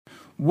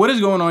What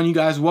is going on, you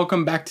guys?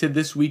 Welcome back to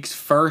this week's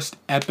first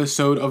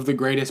episode of the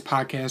greatest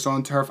podcast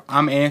on turf.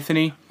 I'm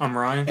Anthony. I'm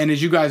Ryan. And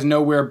as you guys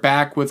know, we're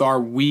back with our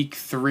week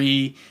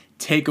 3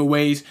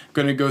 takeaways.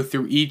 Going to go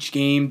through each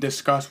game,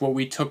 discuss what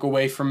we took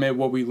away from it,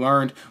 what we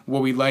learned,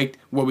 what we liked,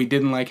 what we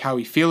didn't like, how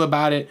we feel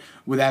about it.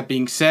 With that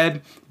being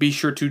said, be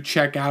sure to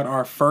check out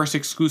our first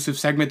exclusive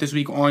segment this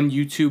week on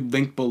YouTube,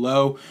 link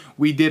below.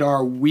 We did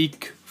our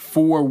week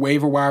 4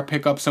 waiver wire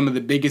pickup, some of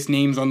the biggest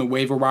names on the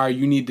waiver wire.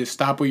 You need to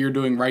stop what you're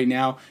doing right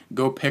now.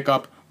 Go pick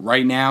up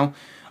right now.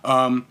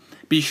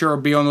 Be sure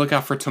to be on the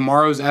lookout for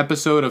tomorrow's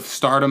episode of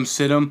Stardom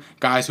Situm.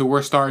 Guys who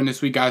we're starting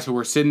this week, guys who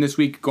we're sitting this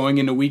week, going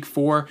into week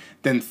 4.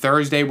 Then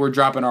Thursday, we're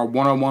dropping our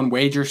one-on-one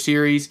wager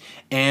series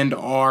and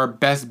our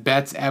best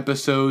bets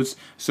episodes.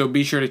 So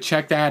be sure to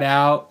check that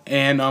out.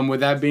 And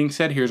with that being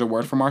said, here's a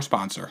word from our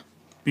sponsor.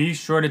 Be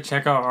sure to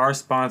check out our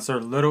sponsor,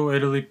 Little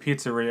Italy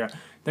Pizzeria.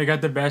 They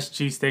got the best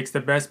cheesesteaks, the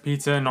best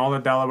pizza in all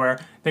of Delaware.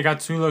 They got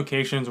 2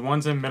 locations.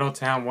 One's in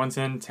Middletown, one's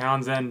in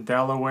Townsend,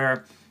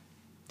 Delaware.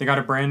 They got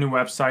a brand new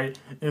website.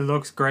 It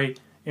looks great.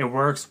 It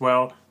works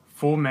well.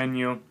 Full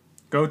menu.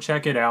 Go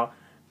check it out.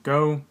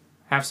 Go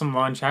have some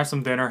lunch, have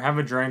some dinner, have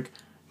a drink.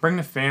 Bring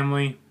the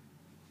family.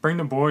 Bring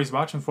the boys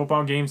watching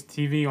football games,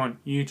 TV on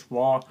each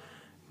wall.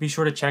 Be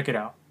sure to check it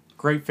out.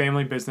 Great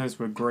family business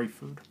with great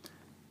food.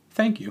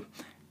 Thank you.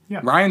 Yeah.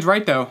 Ryan's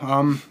right,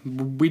 though.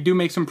 We do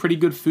make some pretty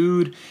good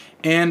food.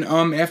 And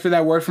after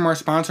that word from our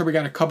sponsor, we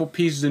got a couple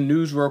pieces of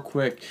news real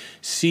quick.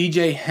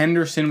 C.J.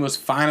 Henderson was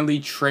finally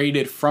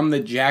traded from the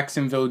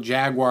Jacksonville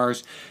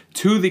Jaguars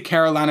to the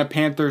Carolina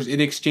Panthers in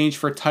exchange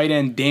for tight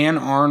end Dan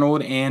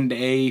Arnold and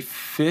a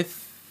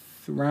 5th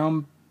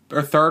round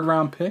or 3rd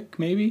round pick,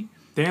 maybe?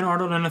 Dan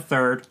Arnold in a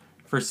 3rd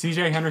for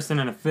C.J. Henderson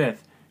in a 5th.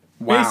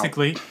 Wow.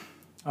 Basically,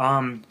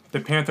 the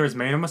Panthers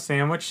made him a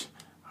sandwich.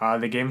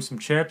 They gave him some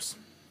chips.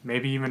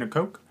 Maybe even a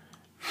Coke,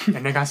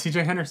 and they got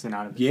C.J. Henderson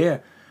out of it. Yeah,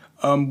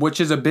 which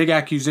is a big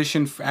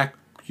accusation.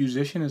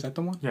 Accusation, is that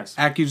the one? Yes.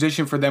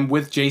 Accusation for them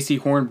with J.C.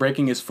 Horn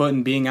breaking his foot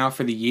and being out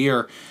for the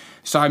year.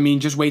 So, I mean,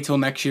 just wait till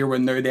next year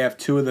when they have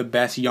 2 of the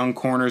best young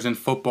corners in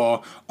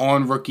football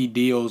on rookie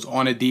deals,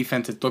 on a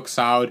defense that looks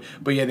solid.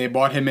 But, yeah, they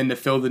brought him in to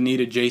fill the need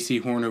of J.C.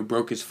 Horn, who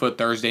broke his foot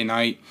Thursday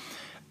night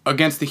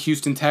against the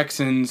Houston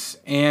Texans.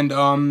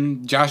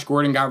 And Josh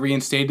Gordon got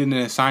reinstated in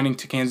a signing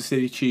to Kansas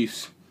City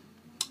Chiefs.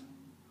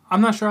 I'm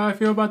not sure how I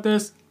feel about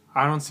this.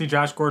 I don't see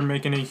Josh Gordon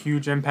making a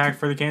huge impact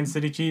for the Kansas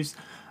City Chiefs.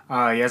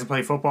 He hasn't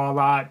played football a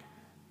lot.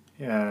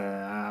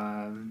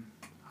 I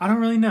don't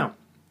really know.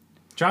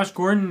 Josh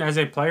Gordon, as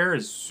a player,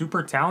 is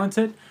super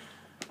talented.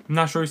 I'm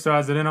not sure he still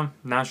has it in him.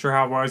 Not sure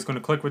how well he's going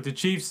to click with the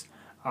Chiefs.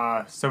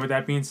 So with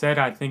that being said,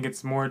 I think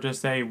it's more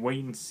just a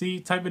wait-and-see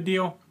type of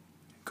deal.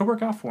 Could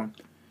work out for him.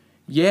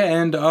 Yeah,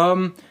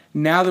 and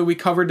now that we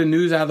covered the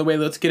news out of the way,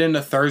 let's get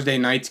into Thursday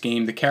night's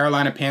game. The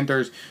Carolina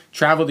Panthers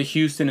traveled to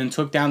Houston and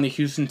took down the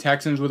Houston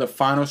Texans with a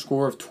final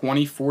score of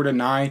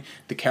 24-9.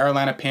 The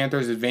Carolina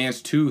Panthers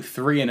advanced to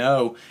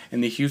 3-0,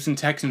 and the Houston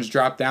Texans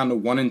dropped down to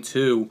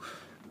 1-2.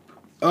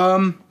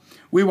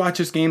 We watched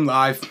this game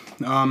live.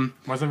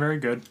 Wasn't very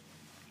good.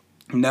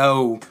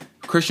 No.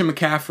 Christian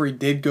McCaffrey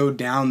did go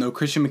down, though.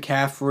 Christian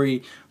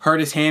McCaffrey hurt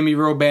his hammy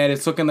real bad.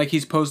 It's looking like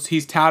he's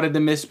touted to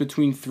miss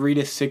between 3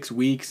 to 6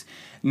 weeks.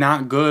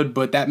 Not good,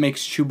 but that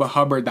makes Chuba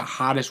Hubbard the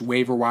hottest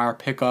waiver wire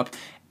pickup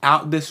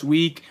out this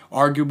week,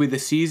 arguably the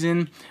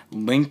season.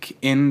 Link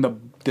in the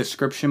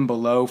description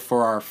below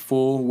for our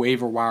full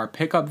waiver wire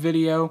pickup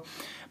video.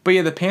 But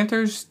yeah, the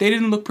Panthers, they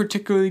didn't look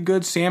particularly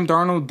good. Sam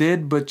Darnold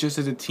did, but just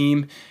as a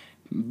team,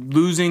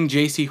 losing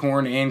J.C.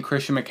 Horn and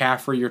Christian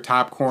McCaffrey, your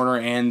top corner,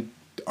 and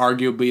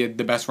arguably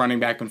the best running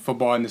back in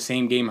football in the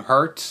same game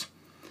hurts.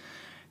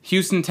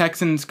 Houston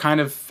Texans kind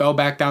of fell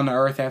back down to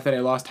earth after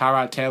they lost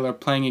Tyrod Taylor,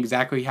 playing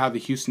exactly how the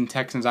Houston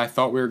Texans I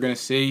thought we were going to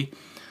see.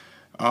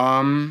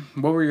 What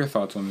were your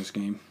thoughts on this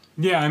game?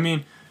 Yeah, I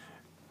mean,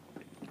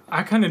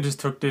 I kind of just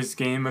took this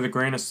game with a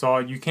grain of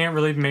salt. You can't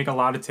really make a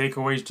lot of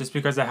takeaways just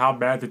because of how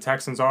bad the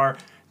Texans are.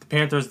 The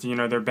Panthers,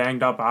 they're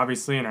banged up,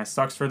 obviously, and that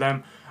sucks for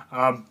them.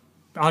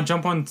 I'll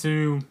jump on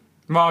to...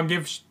 Well, I'll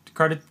give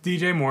credit to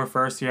DJ Moore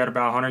first. He had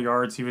about 100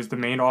 yards. He was the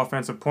main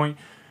offensive point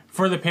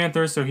for the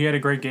Panthers, so he had a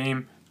great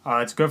game.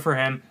 It's good for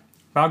him.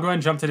 But I'll go ahead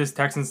and jump to this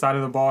Texans side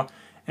of the ball.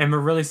 And we're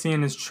really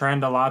seeing this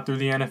trend a lot through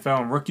the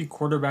NFL, and rookie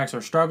quarterbacks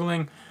are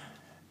struggling.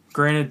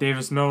 Granted,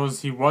 Davis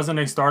Mills, he wasn't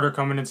a starter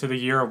coming into the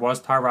year. It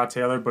was Tyrod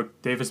Taylor,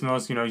 but Davis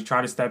Mills, he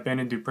tried to step in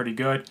and do pretty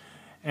good.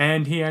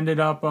 And he ended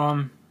up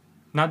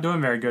not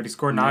doing very good. He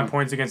scored 9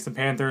 points against the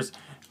Panthers.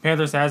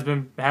 Panthers have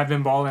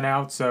been balling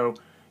out, so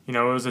it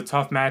was a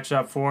tough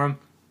matchup for him.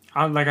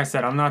 Like I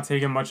said, I'm not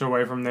taking much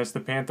away from this. The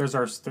Panthers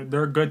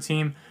they're a good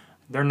team.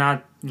 They're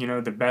not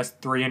the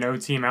best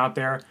 3-0 team out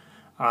there.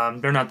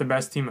 They're not the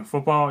best team in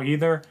football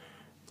either.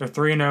 They're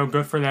 3-0,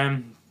 good for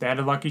them. They had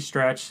a lucky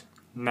stretch.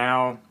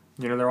 Now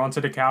they're on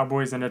to the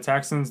Cowboys and the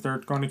Texans. They're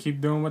going to keep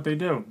doing what they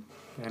do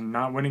and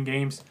not winning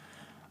games.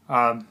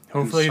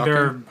 Hopefully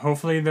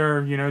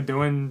they're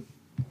doing.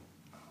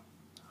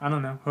 I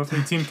don't know.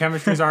 Hopefully team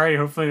chemistry's all right.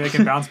 Hopefully they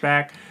can bounce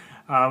back.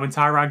 When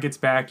Tyrod gets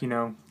back,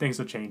 things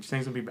will change.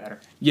 Things will be better.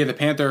 Yeah,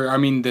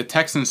 the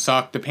Texans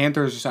suck. The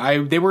Panthers,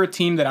 they were a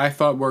team that I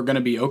thought were going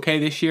to be okay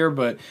this year,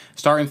 but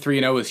starting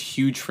 3-0 is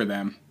huge for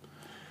them.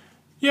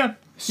 Yeah.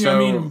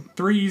 So,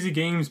 3 easy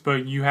games,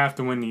 but you have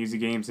to win the easy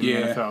games in the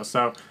NFL.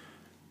 So,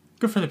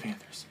 good for the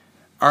Panthers.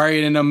 All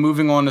right, and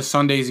moving on to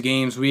Sunday's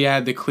games, we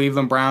had the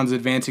Cleveland Browns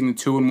advancing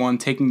to 2-1,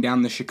 taking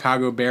down the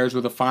Chicago Bears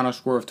with a final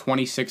score of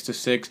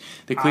 26-6.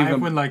 I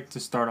would like to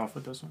start off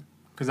with this one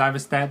because I have a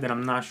stat that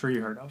I'm not sure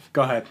you heard of.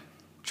 Go ahead.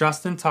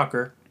 Justin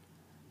Tucker.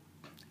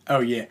 Oh,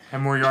 yeah. Had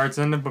more yards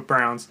than the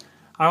Browns.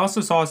 I also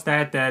saw a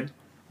stat that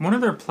one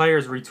of their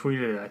players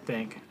retweeted it, I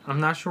think. I'm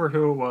not sure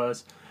who it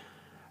was.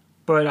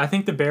 But I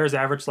think the Bears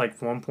averaged like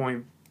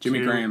 1.2. Jimmy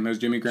Graham. It was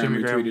Jimmy Graham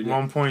retweeted it.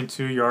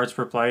 1.2 yards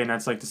per play, and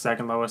that's like the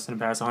second lowest in the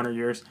past 100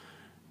 years.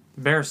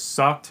 The Bears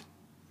sucked.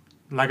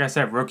 Like I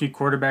said, rookie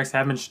quarterbacks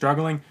have been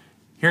struggling.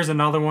 Here's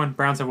another one.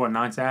 Browns have,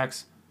 9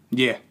 sacks?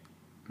 Yeah.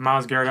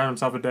 Myles Garrett had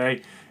himself a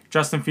day.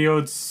 Justin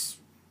Fields,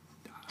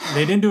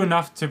 they didn't do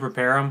enough to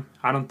prepare him.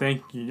 I don't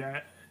think.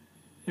 It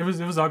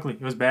was ugly.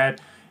 It was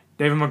bad.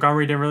 David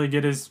Montgomery didn't really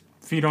get his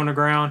feet on the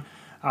ground.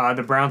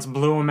 The Browns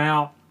blew him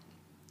out.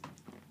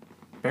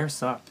 Bears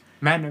suck.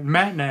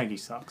 Matt Nagy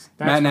sucks.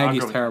 Matt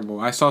Nagy's terrible.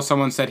 I saw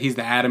someone said he's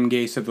the Adam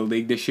Gase of the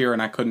league this year,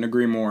 and I couldn't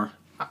agree more.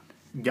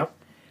 Yep.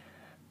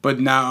 But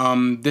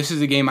now, this is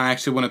a game I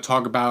actually want to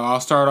talk about. I'll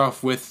start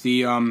off with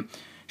the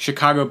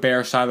Chicago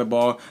Bears side of the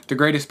ball. The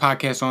greatest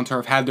podcast on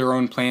turf had their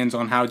own plans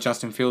on how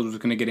Justin Fields was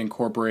going to get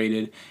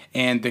incorporated,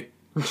 and the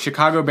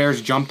Chicago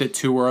Bears jumped it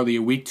too early,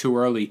 a week too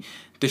early.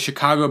 The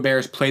Chicago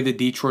Bears play the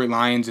Detroit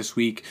Lions this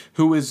week,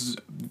 who is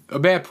a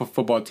bad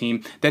football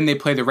team. Then they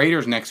play the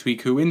Raiders next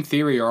week, who in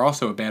theory are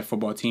also a bad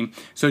football team.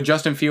 So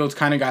Justin Fields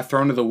kind of got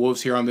thrown to the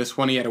wolves here on this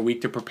one. He had a week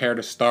to prepare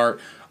to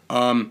start.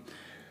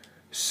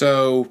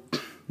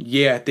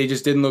 Yeah, they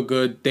just didn't look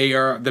good.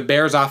 The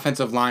Bears'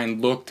 offensive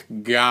line looked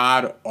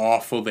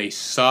god-awful. They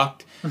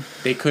sucked.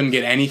 They couldn't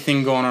get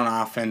anything going on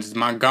offense.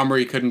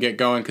 Montgomery couldn't get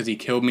going because he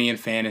killed me in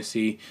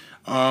fantasy.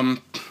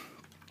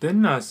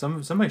 Didn't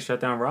somebody shut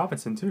down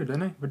Robinson too,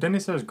 didn't they? But didn't they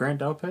say it was Grant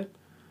Delpit?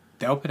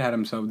 Delpit had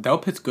himself.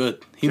 Delpit's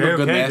good. He looked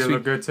good last week. They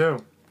looked good too.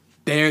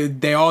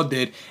 They all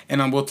did,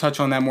 and we'll touch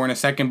on that more in a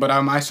second. But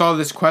I saw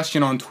this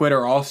question on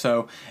Twitter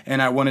also,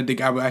 and I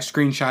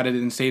screenshotted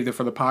it and saved it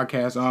for the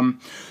podcast.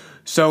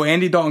 So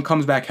Andy Dalton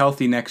comes back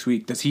healthy next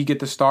week. Does he get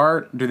the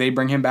start? Do they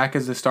bring him back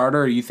as the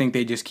starter, or do you think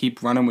they just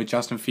keep running with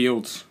Justin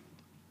Fields?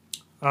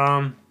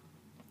 I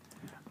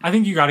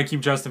think you got to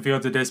keep Justin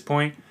Fields at this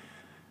point.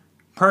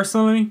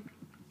 Personally,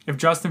 if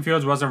Justin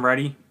Fields wasn't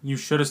ready, you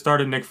should have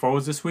started Nick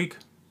Foles this week,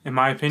 in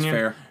my opinion.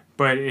 That's fair.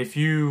 But if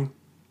you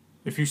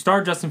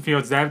start Justin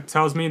Fields, that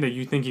tells me that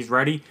you think he's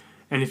ready.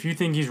 And if you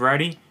think he's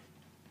ready,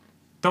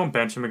 don't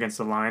bench him against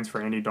the Lions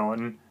for Andy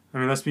Dalton. I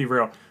mean, let's be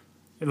real.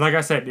 Like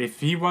I said, if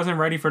he wasn't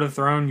ready for the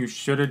throne, you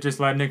should have just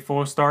let Nick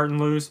Foles start and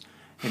lose.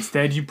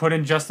 Instead, you put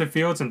in Justin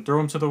Fields and threw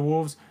him to the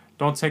Wolves.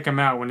 Don't take him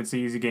out when it's an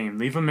easy game.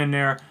 Leave him in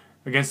there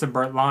against the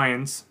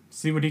Lions.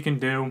 See what he can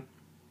do.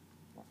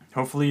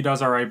 Hopefully he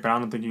does all right, but I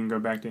don't think you can go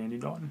back to Andy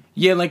Dalton.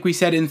 Yeah, like we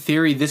said, in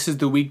theory, this is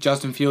the week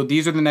Justin Fields.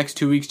 These are the next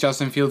 2 weeks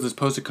Justin Fields is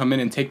supposed to come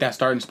in and take that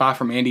starting spot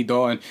from Andy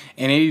Dalton.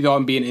 And Andy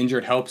Dalton being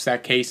injured helps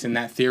that case and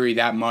that theory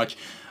that much.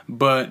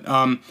 But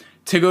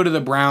to go to the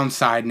Browns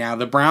side now,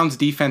 the Browns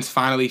defense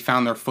finally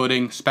found their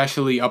footing,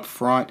 especially up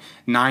front.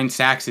 9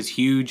 sacks is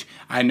huge.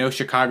 I know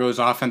Chicago's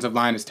offensive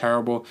line is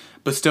terrible,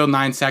 but still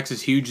 9 sacks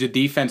is huge. The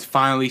defense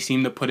finally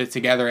seemed to put it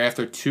together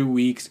after 2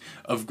 weeks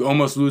of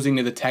almost losing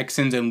to the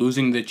Texans and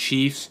losing to the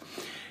Chiefs.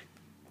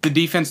 The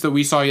defense that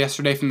we saw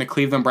yesterday from the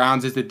Cleveland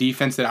Browns is the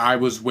defense that I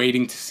was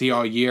waiting to see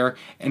all year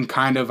and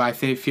kind of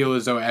feel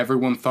as though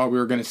everyone thought we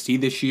were going to see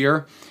this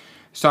year.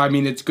 So, I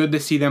mean, it's good to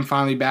see them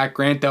finally back.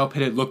 Grant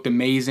Delpit looked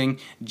amazing.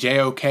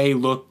 JOK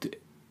looked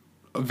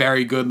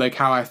very good, like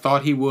how I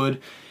thought he would.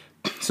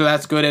 So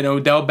that's good. And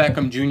Odell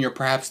Beckham Jr.,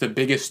 perhaps the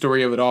biggest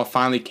story of it all,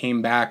 finally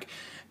came back.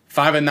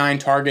 5 of 9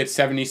 targets,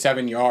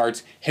 77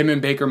 yards. Him and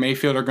Baker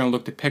Mayfield are going to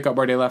look to pick up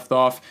where they left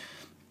off.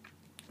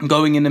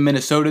 Going into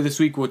Minnesota this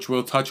week, which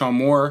we'll touch on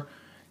more.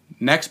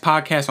 Next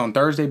podcast on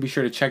Thursday. Be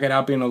sure to check it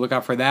out. Be on the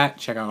lookout for that.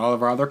 Check out all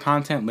of our other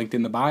content linked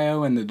in the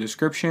bio and the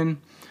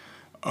description.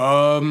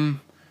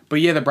 But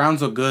yeah, the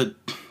Browns look good.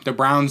 The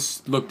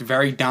Browns looked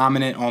very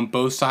dominant on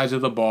both sides of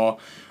the ball.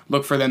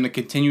 Look for them to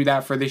continue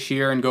that for this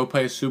year and go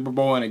play a Super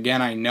Bowl. And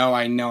again, I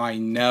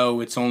know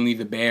it's only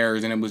the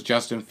Bears and it was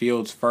Justin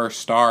Fields' first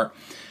start.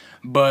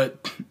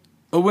 But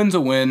a win's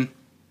a win.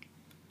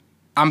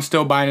 I'm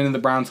still buying into the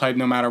Browns hype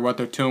no matter what.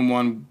 They're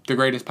 2-1. The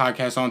greatest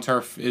podcast on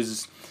turf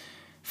is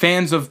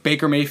fans of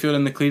Baker Mayfield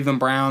and the Cleveland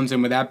Browns.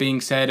 And with that being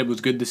said, it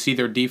was good to see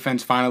their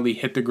defense finally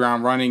hit the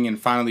ground running and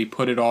finally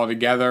put it all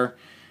together.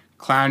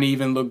 Clowney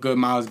even looked good.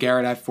 Myles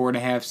Garrett had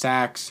 4.5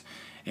 sacks.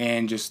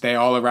 And just they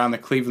all around the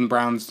Cleveland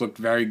Browns looked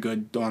very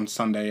good on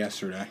Sunday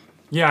yesterday.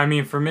 Yeah, I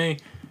mean, for me,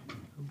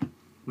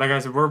 like I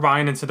said, we're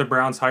buying into the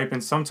Browns hype.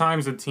 And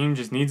sometimes the team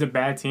just needs a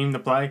bad team to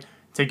play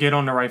to get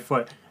on the right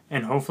foot.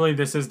 And hopefully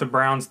this is the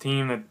Browns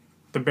team that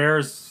the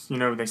Bears,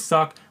 they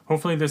suck.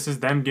 Hopefully this is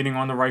them getting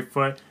on the right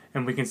foot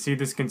and we can see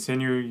this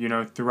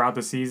continue, throughout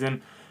the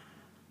season.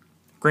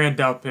 Grant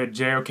Delpit,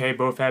 JOK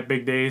both had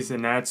big days,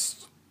 and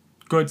that's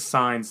good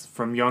signs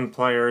from young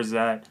players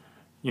that,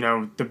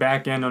 the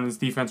back end on his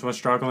defense was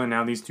struggling.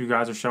 Now these two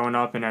guys are showing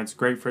up, and that's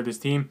great for this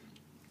team.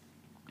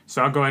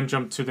 So I'll go ahead and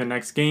jump to the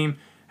next game.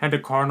 Had the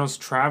Cardinals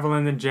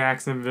traveling to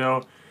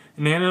Jacksonville,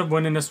 and they ended up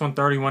winning this one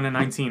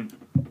 31-19.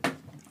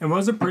 It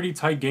was a pretty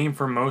tight game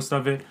for most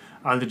of it.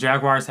 The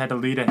Jaguars had the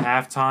lead at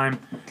halftime.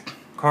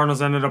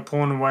 Cardinals ended up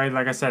pulling away,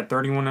 like I said,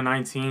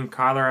 31-19.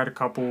 Kyler had a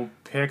couple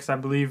picks, I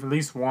believe, at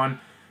least one.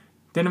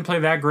 Didn't play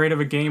that great of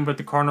a game, but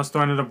the Cardinals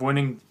still ended up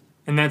winning,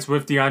 and that's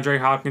with DeAndre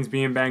Hopkins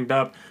being banged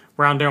up.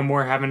 Rondale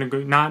Moore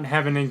not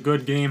having a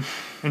good game.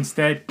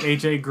 Instead,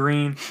 A.J.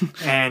 Green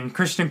and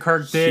Christian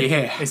Kirk did.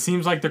 Yeah. It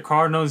seems like the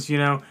Cardinals,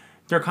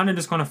 they're kind of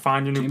just going to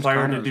find a new James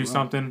player Conner to do as well.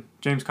 something.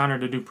 James Conner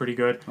to do pretty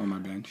good. On my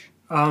bench.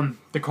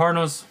 The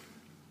Cardinals,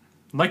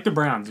 like the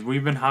Browns,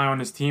 we've been high on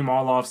this team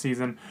all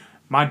offseason.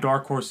 My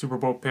dark horse Super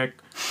Bowl pick,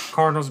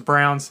 Cardinals,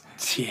 Browns.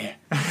 Yeah.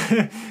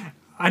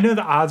 I know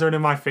the odds aren't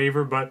in my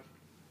favor, but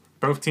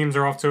both teams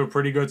are off to a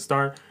pretty good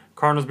start.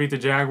 Cardinals beat the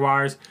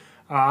Jaguars.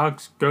 I'll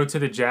go to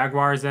the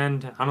Jaguars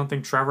end. I don't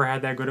think Trevor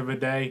had that good of a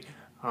day.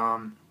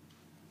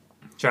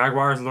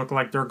 Jaguars look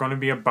like they're going to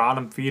be a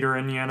bottom feeder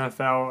in the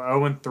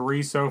NFL.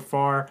 0-3 so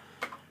far.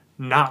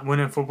 Not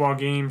winning football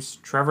games.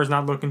 Trevor's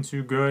not looking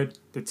too good.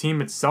 The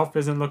team itself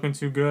isn't looking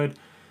too good.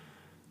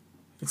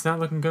 It's not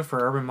looking good for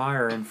Urban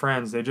Meyer and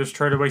friends. They just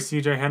traded away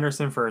C.J.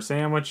 Henderson for a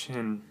sandwich,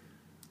 and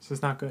it's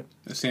just not good.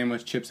 A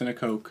sandwich, chips, and a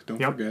Coke.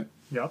 Don't forget.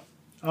 Yep.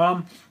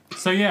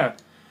 So, yeah.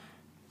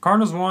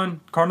 Cardinals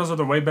won. Cardinals are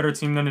the way better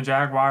team than the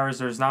Jaguars.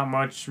 There's not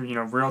much, real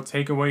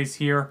takeaways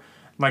here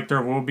like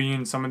there will be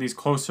in some of these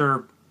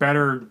closer,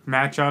 better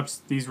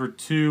matchups. These were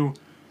two.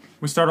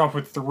 We start off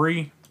with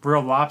three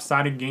real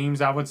lopsided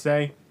games, I would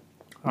say.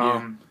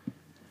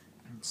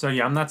 So,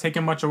 yeah, I'm not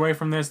taking much away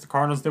from this. The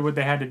Cardinals did what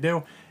they had to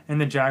do, and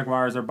the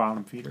Jaguars are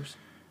bottom feeders.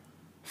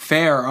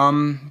 Fair.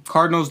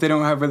 Cardinals, they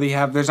don't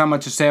there's not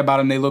much to say about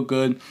them. They look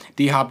good.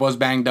 D-Hop was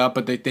banged up,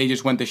 but they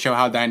just went to show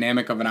how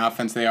dynamic of an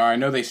offense they are. I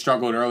know they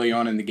struggled early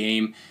on in the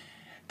game.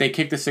 They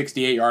kicked a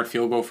 68-yard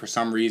field goal for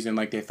some reason,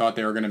 like they thought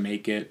they were going to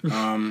make it.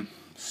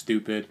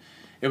 Stupid.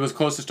 It was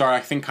close to start. I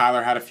think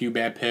Kyler had a few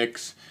bad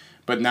picks.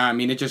 But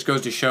it just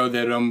goes to show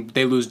that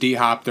they lose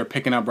D-Hop. They're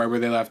picking up right where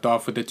they left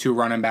off with the two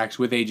running backs,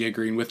 with A.J.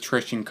 Green, with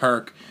Christian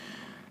Kirk.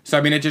 So,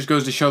 it just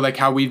goes to show like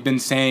how we've been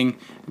saying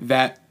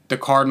that the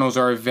Cardinals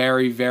are a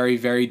very, very,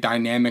 very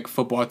dynamic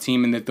football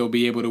team and that they'll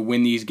be able to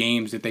win these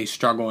games that they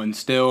struggle in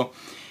still.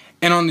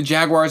 And on the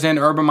Jaguars end,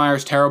 Urban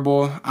Meyer's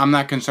terrible. I'm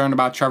not concerned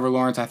about Trevor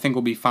Lawrence. I think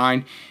we'll be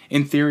fine.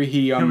 In theory,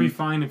 he'll be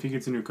fine if he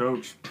gets a new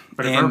coach.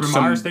 But if Urban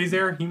Meyer stays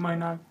there, he might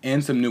not.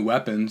 And some new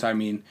weapons.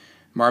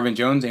 Marvin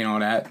Jones ain't all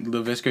that.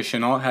 Laviska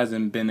Shenault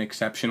hasn't been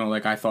exceptional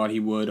like I thought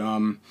he would.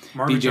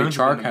 DJ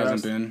Chark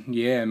hasn't been.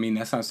 Yeah,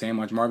 that's not saying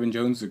much. Marvin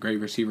Jones is a great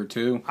receiver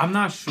too. I'm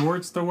not sure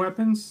it's the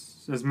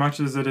weapons as much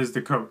as it is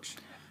the coach.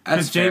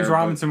 Because James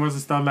Robinson was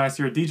a stud last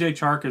year. DJ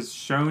Chark has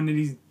shown that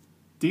he's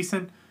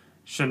decent.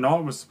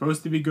 Shenault was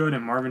supposed to be good,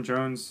 and Marvin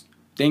Jones.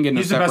 They didn't get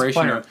no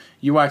separation.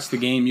 You watched the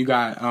game. You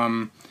got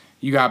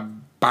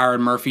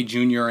Byron Murphy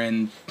Jr.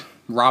 and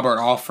Robert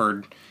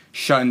Alford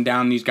shutting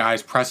down these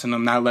guys, pressing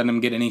them, not letting them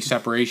get any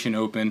separation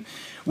open,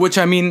 which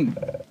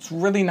it's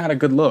really not a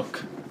good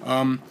look.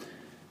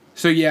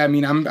 So yeah,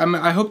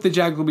 I hope the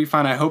Jags will be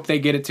fine. I hope they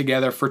get it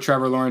together for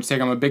Trevor Lawrence's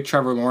sake. I'm a big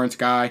Trevor Lawrence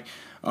guy.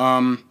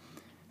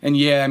 And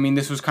yeah,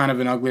 this was kind of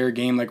an uglier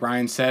game, like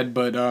Ryan said,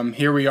 but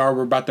here we are.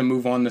 We're about to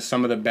move on to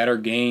some of the better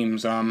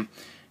games.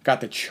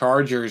 Got the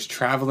Chargers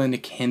traveling to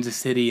Kansas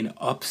City and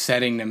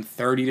upsetting them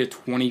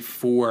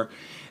 30-24.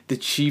 The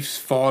Chiefs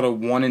fall to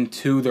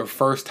 1-2, their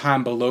first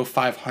time below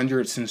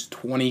 500 since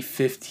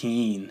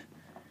 2015.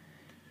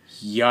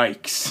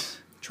 Yikes.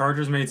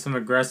 Chargers made some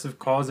aggressive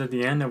calls at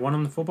the end that won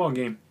them the football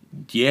game.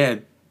 Yeah,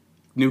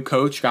 new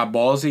coach got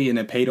ballsy and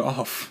it paid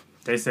off.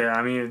 They say,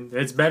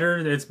 it's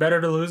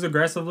better to lose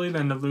aggressively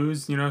than to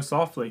lose,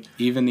 softly.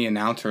 Even the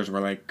announcers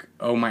were like,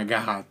 "Oh my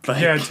god!"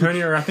 Yeah, I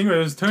think it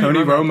was Tony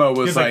Romo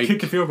was like,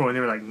 "Kick the field goal," and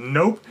they were like,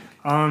 "Nope."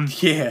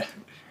 Yeah.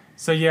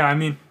 So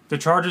yeah, the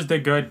Chargers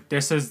did good.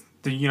 This is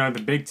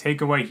the big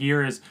takeaway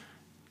here is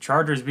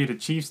Chargers beat the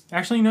Chiefs.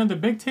 Actually, the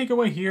big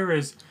takeaway here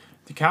is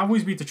the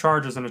Cowboys beat the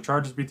Chargers and the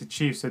Chargers beat the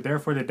Chiefs. So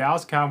therefore, the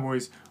Dallas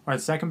Cowboys are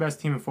the second best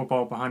team in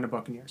football behind the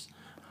Buccaneers.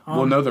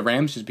 Well, no, the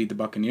Rams just beat the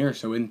Buccaneers.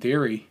 So in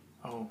theory,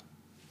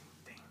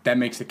 that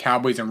makes the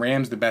Cowboys and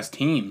Rams the best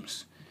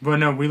teams. But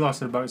no, we lost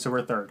to the Bucs, so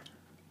we're third.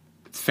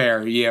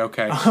 Fair, yeah,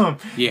 okay.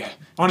 Yeah.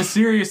 On a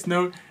serious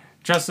note,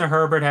 Justin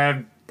Herbert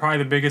had probably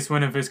the biggest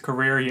win of his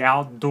career. He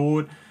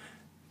outdueled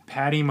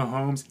Patty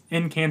Mahomes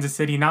in Kansas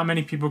City. Not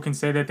many people can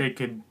say that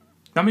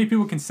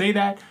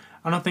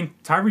I don't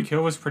think Tyreek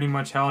Hill was pretty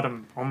much held.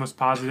 I'm almost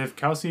positive.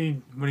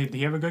 Kelsey, did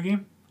he have a good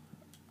game?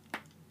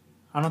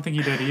 I don't think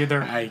he did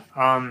either.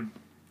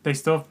 They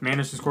still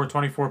managed to score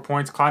 24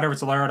 points. Clyde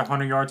Edwards-Helaire had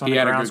 100 yards on the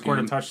ground, scored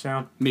a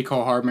touchdown.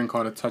 Mecole Hardman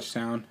caught a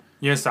touchdown.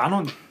 Yes,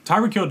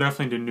 Tyreek Hill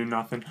definitely didn't do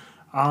nothing.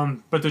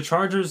 But the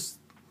Chargers,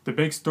 the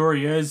big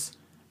story is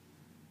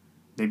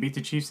They beat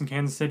the Chiefs in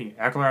Kansas City.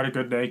 Eckler had a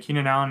good day.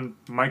 Keenan Allen,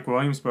 Mike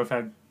Williams both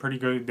had pretty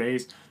good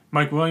days.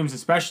 Mike Williams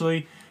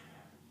especially,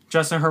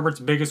 Justin Herbert's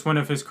biggest win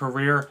of his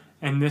career,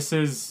 and this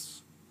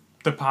is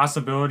the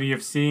possibility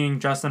of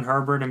seeing Justin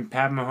Herbert and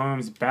Pat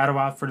Mahomes battle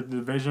out for the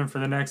division for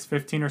the next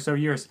 15 or so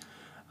years.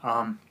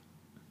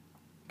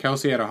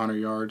 Kelsey had 100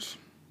 yards.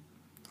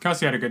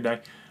 Kelsey had a good day.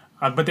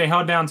 But they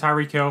held down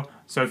Tyreek Hill,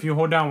 so if you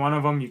hold down one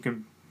of them, you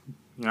can,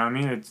 you know what I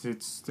mean?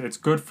 It's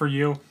good for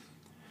you.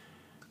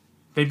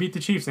 They beat the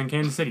Chiefs in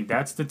Kansas City.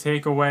 That's the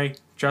takeaway.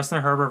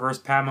 Justin Herbert versus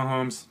Pat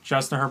Mahomes.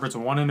 Justin Herbert's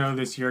 1-0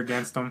 this year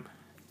against them.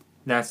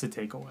 That's the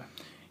takeaway.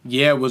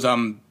 Yeah, it was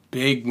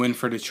big win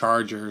for the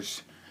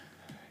Chargers.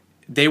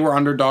 They were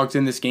underdogs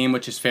in this game,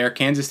 which is fair.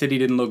 Kansas City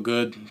didn't look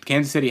good.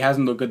 Kansas City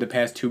hasn't looked good the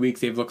past 2 weeks.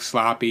 They've looked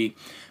sloppy.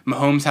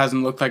 Mahomes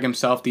hasn't looked like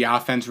himself. The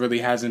offense really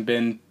hasn't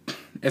been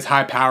as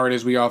high-powered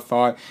as we all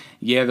thought.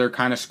 Yeah, they're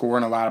kind of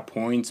scoring a lot of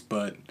points,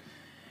 but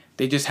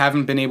they just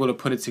haven't been able to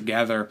put it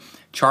together.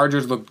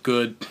 Chargers looked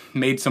good,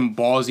 made some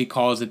ballsy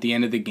calls at the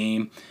end of the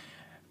game.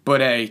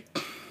 But, hey,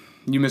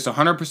 you miss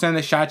 100% of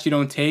the shots you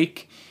don't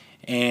take,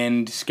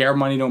 and scare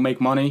money don't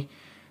make money.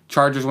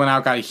 Chargers went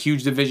out, got a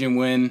huge division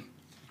win.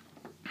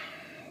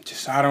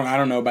 Just I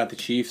don't know about the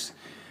Chiefs.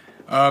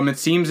 It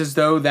seems as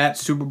though that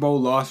Super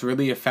Bowl loss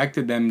really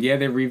affected them. Yeah,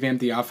 they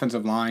revamped the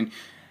offensive line.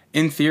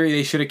 In theory,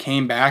 they should have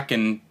came back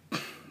and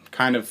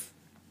kind of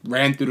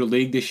ran through the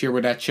league this year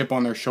with that chip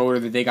on their shoulder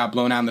that they got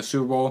blown out in the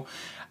Super Bowl.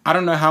 I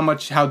don't know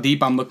how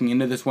deep I'm looking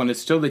into this one. It's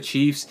still the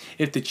Chiefs.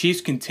 If the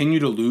Chiefs continue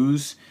to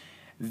lose,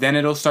 then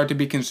it'll start to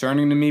be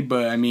concerning to me.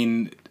 But,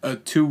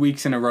 2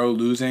 weeks in a row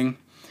losing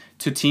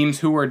to teams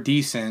who are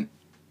decent,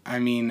 I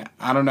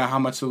don't know how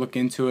much to look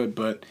into it,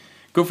 but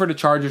good for the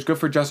Chargers, good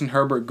for Justin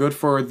Herbert, good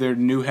for their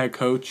new head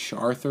coach,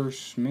 Arthur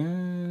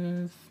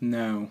Smith?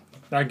 No.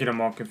 I get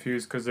them all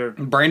confused because they're...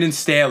 Brandon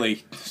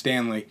Stanley,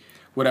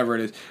 whatever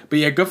it is. But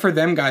yeah, good for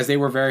them, guys. They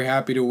were very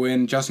happy to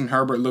win. Justin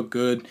Herbert looked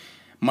good.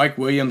 Mike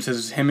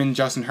Williams, him and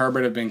Justin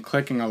Herbert have been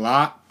clicking a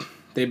lot.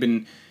 They've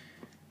been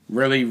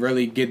really,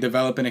 really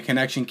developing a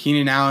connection.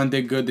 Keenan Allen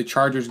did good. The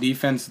Chargers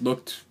defense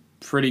looked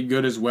pretty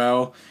good as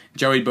well.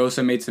 Joey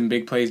Bosa made some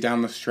big plays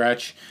down the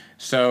stretch.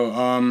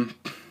 So,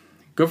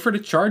 good for the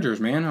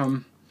Chargers,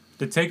 man.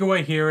 The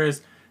takeaway here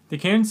is the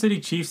Kansas City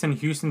Chiefs and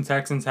Houston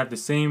Texans have the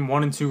same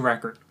 1-2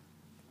 record.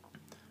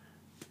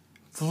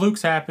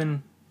 Flukes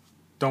happen.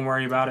 Don't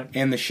worry about it.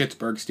 And the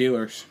Pittsburgh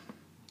Steelers.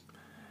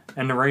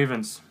 And the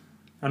Ravens.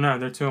 Oh, no,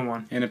 they're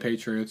 2-1. And the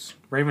Patriots.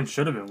 Ravens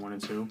should have been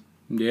 1-2.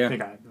 Yeah. They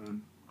got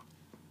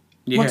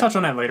We'll touch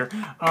on that later.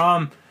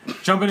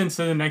 Jumping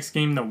into the next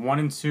game, the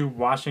 1-2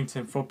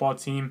 Washington football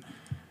team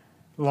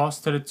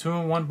lost to the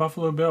 2-1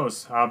 Buffalo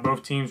Bills.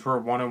 Both teams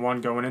were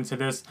 1-1 going into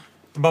this.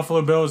 The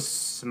Buffalo Bills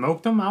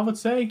smoked them, I would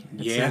say.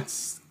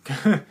 It's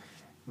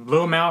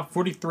blew them out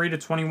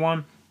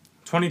 43-21.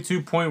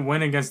 22-point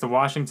win against the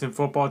Washington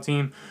football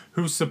team,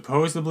 who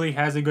supposedly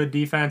has a good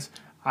defense.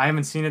 I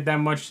haven't seen it that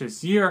much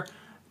this year.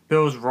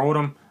 Bills rolled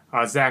them.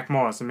 Zach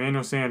Moss,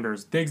 Emmanuel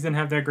Sanders. Diggs didn't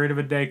have that great of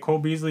a day. Cole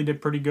Beasley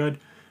did pretty good.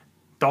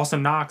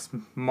 Dawson Knox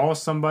mauled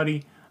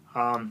somebody.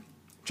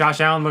 Josh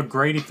Allen looked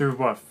great. He threw,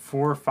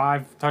 4 or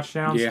 5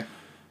 touchdowns? Yeah.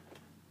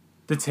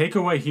 The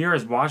takeaway here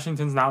is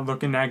Washington's not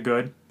looking that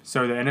good.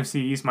 So the NFC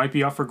East might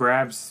be up for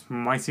grabs. We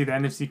might see the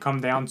NFC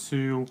come down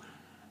to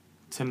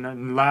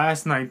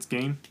last night's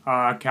game,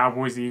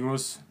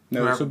 Cowboys-Eagles.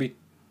 No,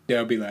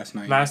 that'll be last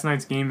night. Last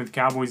night's game with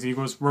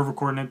Cowboys-Eagles. We're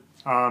recording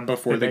it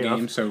before the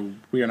game, so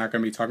we are not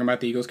going to be talking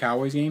about the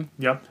Eagles-Cowboys game.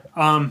 Yep.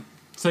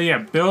 So yeah,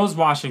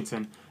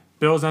 Bills-Washington.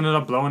 Bills ended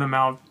up blowing them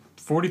out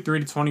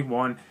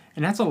 43-21,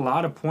 and that's a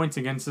lot of points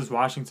against this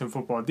Washington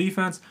football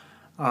defense.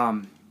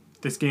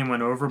 This game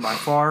went over by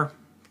far.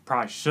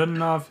 Probably shouldn't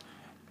have.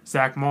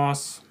 Zach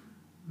Moss,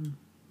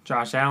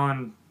 Josh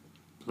Allen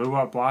blew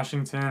up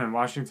Washington, and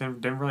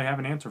Washington didn't really have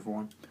an answer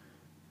for him.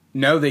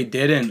 No, they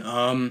didn't.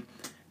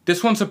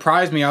 This one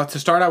surprised me. To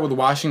start out with the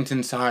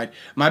Washington side,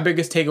 my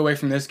biggest takeaway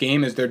from this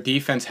game is their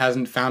defense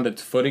hasn't found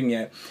its footing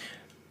yet.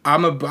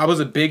 I've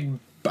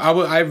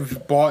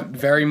bought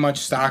very much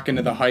stock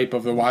into the hype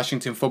of the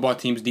Washington football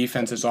team's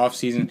defense this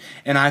offseason,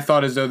 and I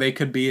thought as though they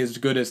could be as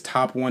good as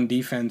top 1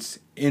 defense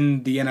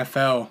in the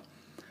NFL.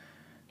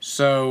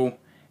 So,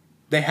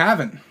 they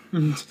haven't.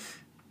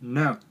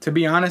 No. To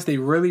be honest, they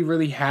really,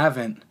 really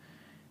haven't.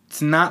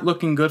 It's not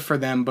looking good for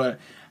them, but,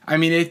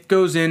 it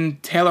goes in.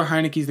 Taylor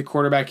Heineke's the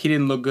quarterback. He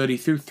didn't look good. He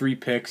threw 3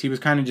 picks. He was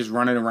kind of just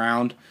running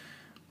around.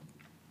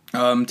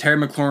 Terry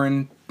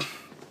McLaurin,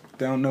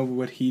 don't know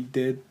what he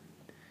did.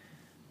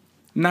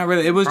 Not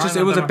really. It was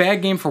a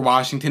bad game for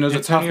Washington. It was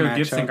a tough matchup.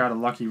 Gibson got a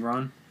lucky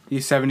run.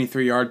 His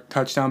 73-yard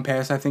touchdown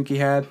pass, I think he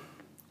had.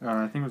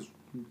 I think it was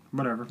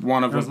whatever.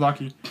 One of them. It was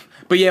lucky.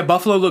 But yeah,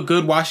 Buffalo looked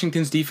good.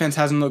 Washington's defense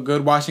hasn't looked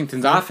good.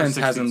 Washington's offense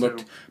hasn't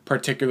looked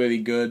particularly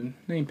good.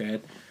 It ain't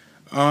bad.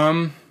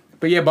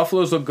 But yeah,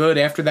 Buffalo's looked good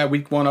after that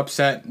Week 1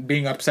 upset,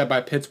 being upset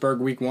by Pittsburgh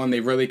Week 1.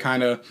 They really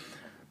kind of,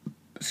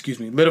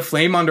 lit a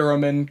flame under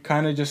them and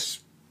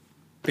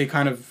they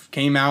kind of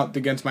came out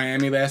against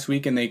Miami last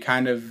week and they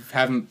kind of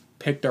haven't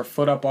picked their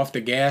foot up off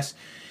the gas.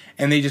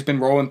 and they just been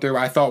rolling through.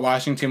 I thought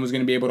Washington was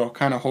going to be able to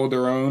kind of hold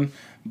their own,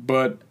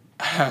 but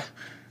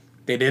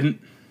they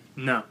didn't.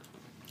 No.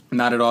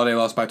 Not at all. They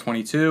lost by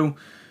 22.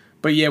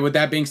 But yeah, with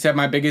that being said,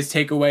 my biggest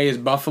takeaway is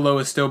Buffalo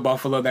is still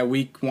Buffalo. That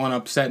week 1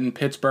 upset in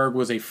Pittsburgh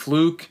was a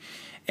fluke.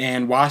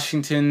 And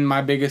Washington,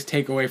 my biggest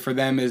takeaway for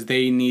them is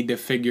they need to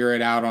figure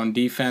it out on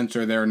defense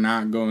or they're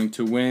not going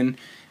to win,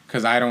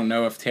 because I don't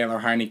know if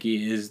Taylor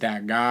Heinicke is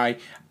that guy.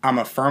 I'm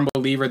a firm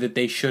believer that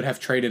they should have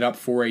traded up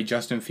for a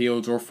Justin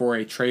Fields or for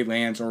a Trey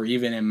Lance or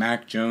even a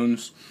Mac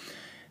Jones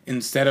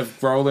instead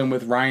of rolling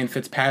with Ryan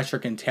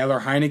Fitzpatrick and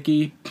Taylor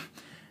Heinicke.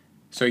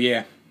 So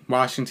yeah,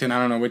 Washington, I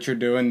don't know what you're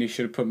doing. You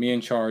should have put me in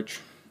charge.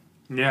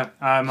 Yeah,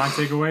 my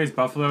takeaway is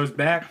Buffalo is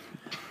back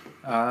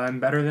and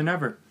better than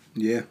ever.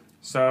 Yeah.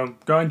 So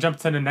go ahead and jump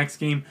to the next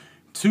game.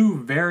 Two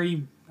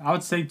banged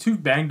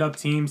up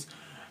teams.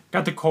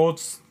 Got the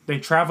Colts. They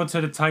traveled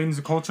to the Titans.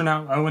 The Colts are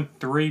now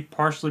 0-3,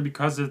 partially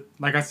because of,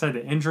 like I said,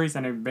 the injuries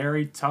and a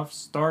very tough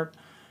start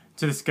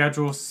to the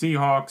schedule.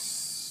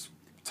 Seahawks,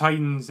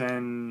 Titans,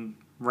 and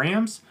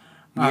Rams.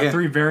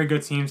 3 very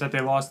good teams that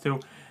they lost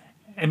to.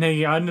 And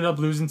they ended up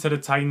losing to the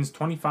Titans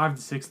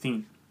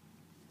 25-16.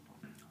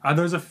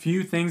 There's a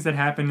few things that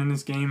happened in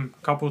this game,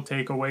 a couple of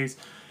takeaways.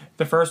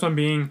 The first one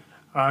being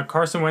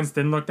Carson Wentz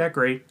didn't look that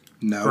great.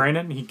 No.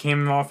 Granted, he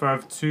came off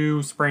of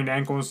 2 sprained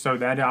ankles, so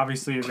that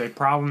obviously is a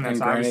problem. That's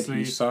and granted, obviously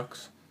he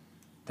sucks.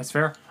 That's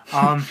fair.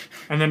 And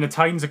then the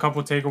Titans, a couple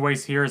of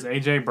takeaways here is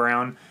A.J.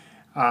 Brown.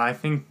 I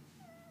think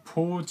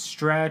pulled,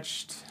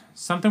 stretched,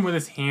 something with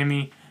his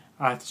hammy,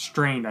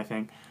 strained, I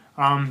think.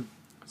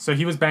 So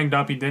he was banged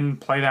up. He didn't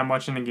play that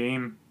much in the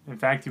game. In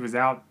fact, he was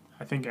out,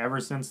 I think,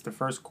 ever since the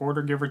first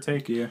quarter, give or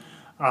take.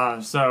 Yeah.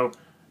 So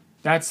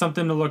that's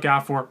something to look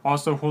out for.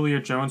 Also, Julio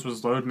Jones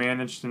was load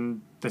managed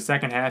in the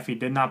second half. He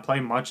did not play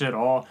much at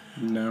all.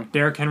 No.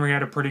 Derrick Henry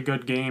had a pretty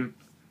good game.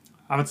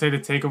 I would say the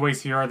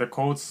takeaways here are the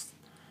Colts.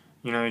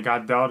 They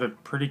got dealt a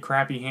pretty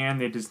crappy hand.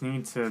 They just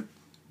need to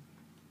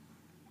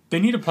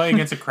play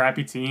against a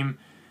crappy team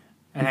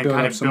and then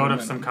kind of build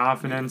up some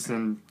confidence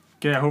and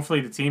hopefully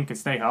the team can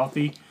stay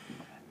healthy.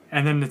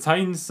 And then the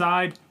Titans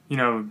side,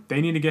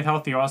 they need to get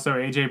healthy also.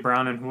 A.J.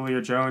 Brown and Julio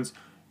Jones.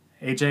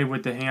 A.J.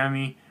 with the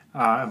hammy,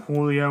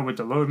 Julio with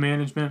the load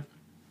management.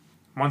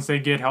 Once they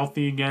get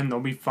healthy again, they'll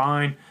be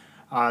fine.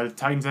 The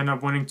Titans ended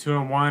up winning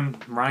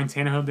 2-1. Ryan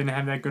Tannehill didn't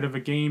have that good of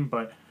a game,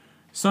 but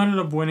still ended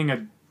up winning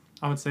a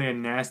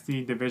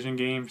nasty division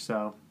game.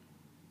 So,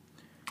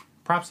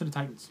 props to the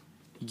Titans.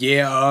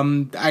 Yeah,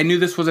 I knew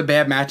this was a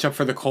bad matchup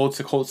for the Colts.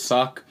 The Colts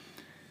suck.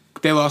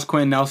 They lost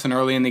Quentin Nelson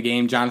early in the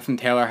game. Jonathan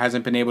Taylor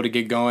hasn't been able to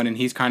get going, and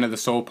he's kind of the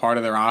sole part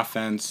of their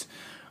offense.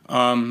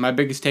 My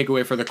biggest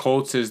takeaway for the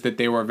Colts is that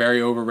they were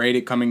very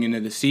overrated coming into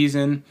the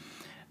season.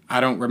 I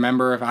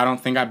don't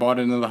think I bought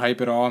into the hype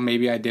at all.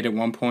 Maybe I did at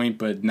one point,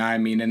 but nah,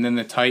 and then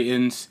the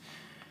Titans,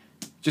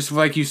 just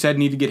like you said,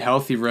 need to get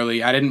healthy,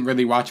 really. I didn't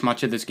really watch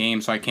much of this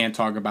game, so I can't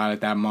talk about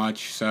it that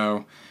much.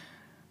 So,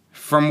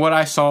 from what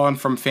I saw and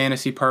from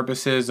fantasy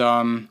purposes,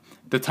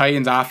 the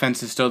Titans'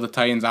 offense is still the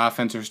Titans'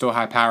 offense. They're still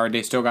high-powered.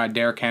 They still got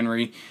Derrick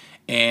Henry,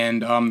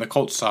 and the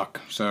Colts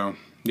suck. So,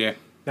 yeah.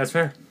 That's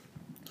fair.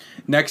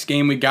 Next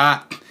game, we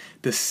got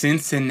the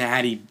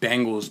Cincinnati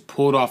Bengals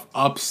pulled off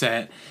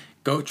upset,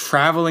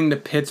 traveling to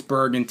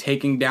Pittsburgh and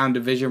taking down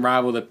division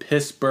rival the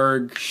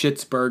Pittsburgh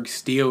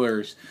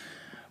Steelers.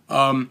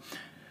 I'll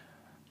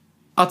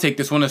take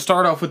this one. To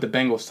start off with the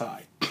Bengals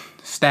side.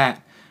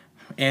 Stat.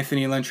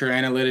 Anthony Lynch, your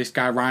analytics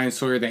guy, Ryan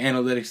Sawyer, the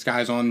analytics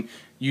guys on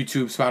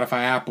YouTube, Spotify,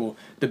 Apple.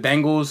 The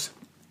Bengals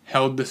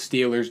held the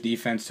Steelers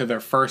defense to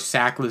their first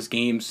sackless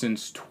game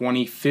since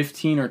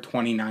 2015 or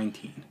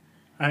 2019.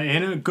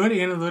 And a good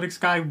analytics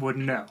guy would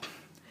know.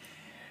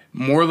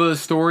 Moral of the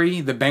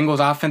story, the Bengals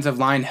offensive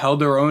line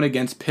held their own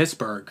against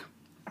Pittsburgh.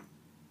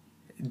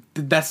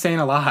 That's saying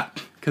a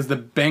lot because the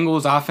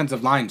Bengals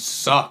offensive line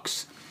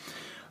sucks.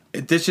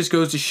 This just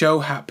goes to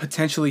show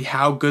potentially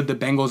how good the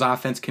Bengals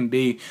offense can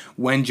be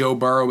when Joe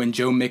Burrow and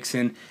Joe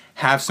Mixon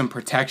have some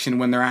protection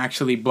when they're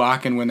actually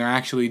blocking, when they're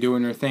actually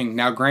doing their thing.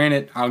 Now,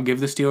 granted, I'll give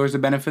the Steelers the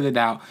benefit of the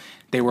doubt.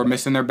 They were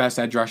missing their best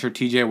edge rusher,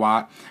 TJ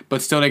Watt.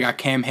 But still, they got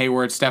Cam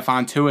Hayward,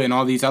 Stephon Tuitt, and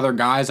all these other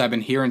guys I've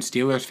been hearing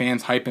Steelers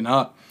fans hyping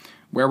up.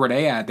 Where were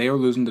they at? They were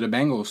losing to the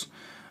Bengals.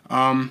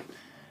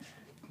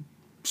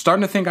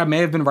 Starting to think I may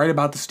have been right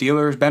about the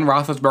Steelers. Ben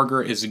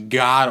Roethlisberger is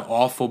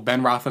god-awful.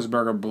 Ben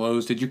Roethlisberger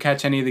blows. Did you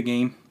catch any of the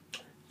game?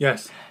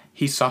 Yes.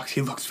 He sucks.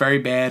 He looks very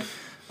bad.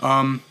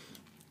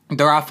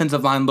 Their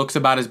offensive line looks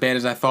about as bad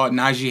as I thought.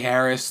 Najee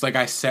Harris, like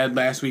I said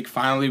last week,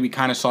 finally we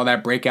kind of saw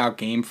that breakout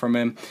game from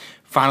him.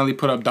 Finally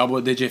put up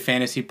double-digit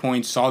fantasy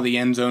points, saw the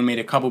end zone, made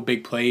a couple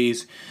big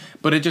plays.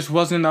 But it just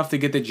wasn't enough to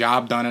get the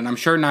job done. And I'm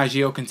sure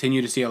Najee will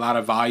continue to see a lot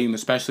of volume,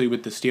 especially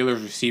with the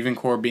Steelers' receiving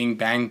core being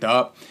banged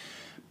up.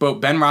 But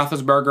Ben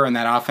Roethlisberger and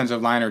that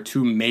offensive line are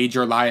two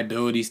major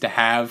liabilities to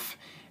have.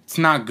 It's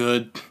not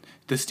good.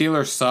 The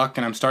Steelers suck,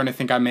 and I'm starting to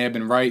think I may have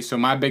been right. So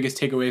my biggest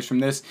takeaways from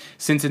this,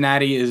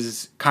 Cincinnati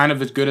is kind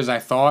of as good as I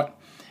thought.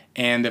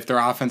 And if their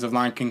offensive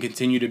line can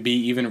continue to be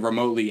even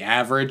remotely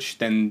average,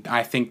 then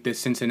I think that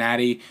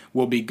Cincinnati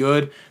will be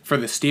good. For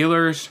the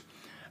Steelers,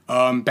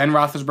 Ben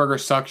Roethlisberger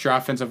sucks, your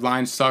offensive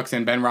line sucks,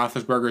 and Ben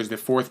Roethlisberger is the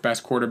fourth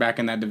best quarterback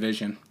in that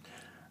division.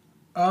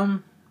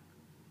 I'm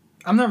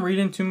not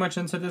reading too much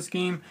into this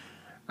game.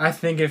 I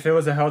think if it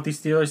was a healthy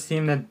Steelers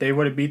team, that they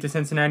would have beat the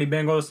Cincinnati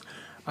Bengals.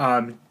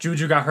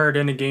 Juju got hurt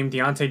in the game.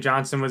 Deontay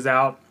Johnson was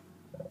out.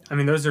 I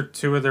mean, those are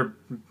two of their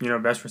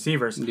best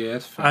receivers. Yeah,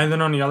 that's fair. And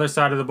then on the other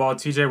side of the ball,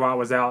 T.J. Watt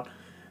was out.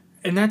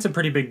 And that's a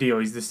pretty big deal.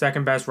 He's the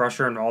second best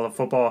rusher in all of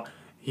football.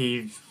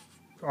 He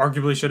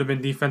arguably should have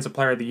been Defensive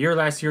Player of the Year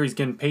last year. He's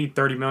getting paid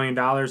 $30 million.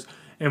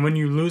 And when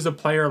you lose a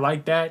player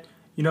like that,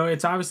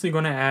 it's obviously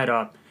going to add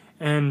up.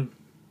 And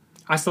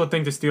I still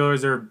think the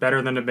Steelers are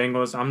better than the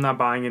Bengals. I'm not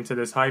buying into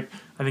this hype.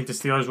 I think the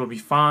Steelers will be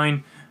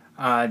fine.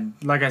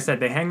 Like I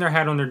said, they hang their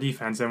hat on their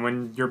defense. And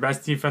when your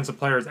best defensive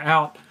player is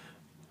out,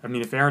 I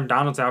mean, if Aaron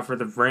Donald's out for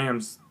the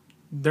Rams,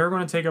 they're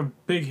going to take a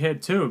big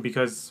hit too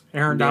because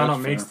Aaron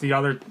Donald makes the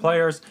other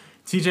players.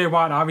 T.J.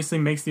 Watt obviously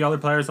makes the other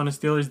players on the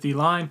Steelers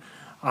D-line.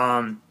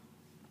 I'm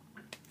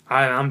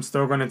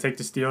still going to take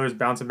the Steelers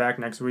bouncing back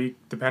next week,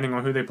 depending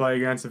on who they play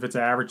against. If it's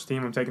an average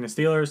team, I'm taking the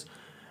Steelers.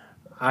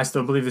 I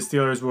still believe the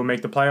Steelers will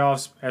make the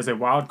playoffs as a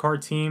wild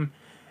card team,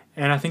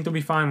 and I think they'll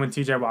be fine when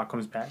T.J. Watt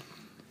comes back.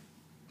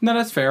 No,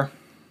 that's fair.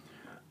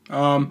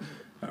 Oh,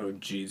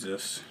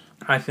 Jesus.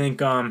 I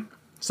think,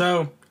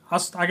 so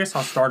I guess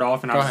I'll start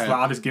off, and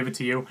I'll just give it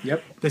to you.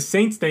 Yep. The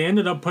Saints, they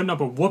ended up putting up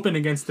a whooping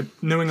against the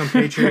New England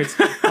Patriots.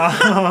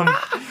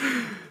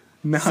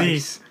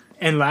 Nice.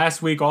 And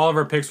last week, all of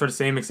our picks were the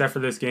same except for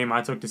this game.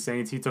 I took the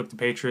Saints, he took the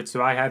Patriots,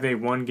 so I have a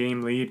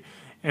one-game lead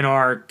in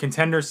our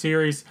contender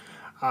series.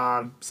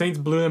 Saints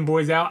blew them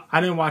boys out. I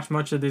didn't watch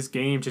much of this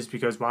game just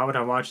because why would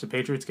I watch the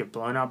Patriots get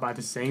blown out by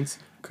the Saints?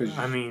 Because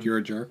you're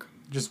a jerk.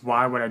 Just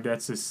why would I?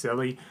 That's just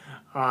silly.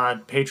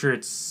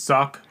 Patriots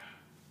suck.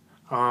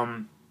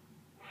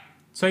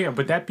 So yeah,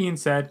 but that being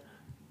said,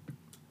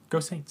 go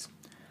Saints.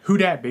 Who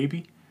dat,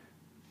 baby?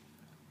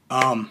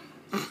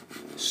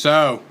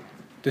 So,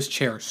 this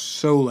chair is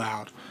so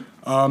loud.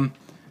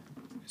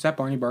 Is that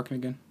Barney barking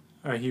again?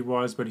 He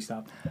was, but he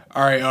stopped.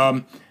 All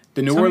right,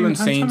 the New Orleans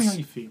Saints. Tell me how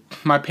you feel.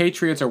 My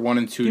Patriots are 1-2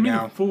 now. Give me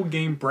the full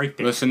game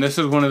breakdown. Listen, this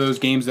is one of those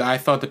games that I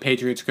thought the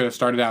Patriots could have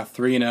started out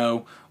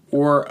 3-0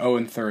 or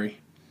 0-3.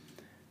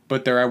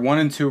 But they're at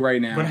 1-2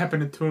 right now. What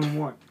happened to 2-1?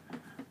 What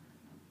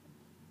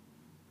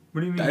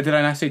do you mean? Did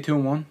I not say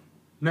 2-1?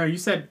 No, you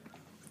said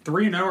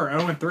 3-0 or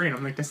 0-3, and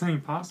I'm like, that's not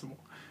even possible.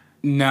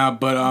 No,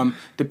 but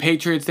the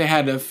Patriots, they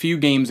had a few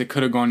games that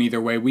could have gone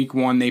either way. Week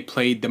 1, they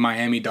played the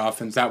Miami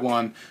Dolphins. That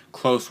one,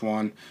 close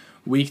one.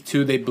 Week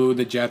 2, they blew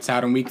the Jets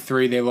out. And Week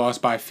 3, they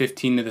lost by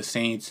 15 to the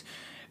Saints.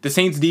 The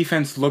Saints'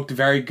 defense looked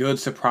very good,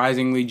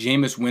 surprisingly.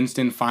 Jameis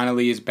Winston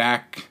finally is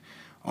back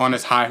on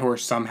his high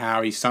horse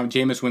somehow.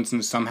 Jameis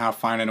Winston is somehow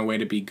finding a way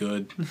to be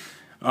good.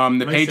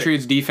 The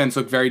Patriots' defense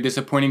looked very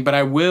disappointing, but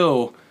I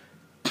will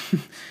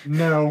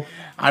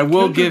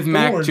give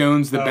Mac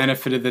Jones the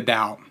benefit of the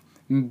doubt.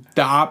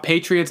 The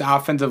Patriots'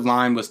 offensive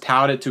line was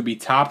touted to be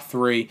top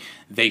 3.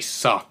 They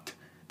sucked.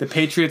 The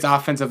Patriots'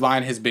 offensive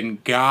line has been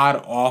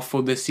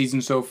god-awful this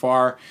season so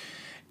far.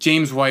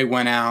 James White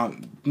went out.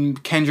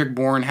 Kendrick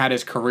Bourne had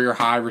his career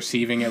high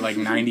receiving at like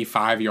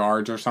 95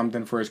 yards or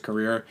something for his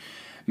career.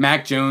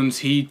 Mac Jones,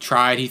 he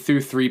tried. He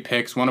threw 3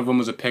 picks. One of them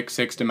was a pick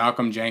 6 to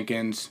Malcolm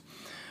Jenkins.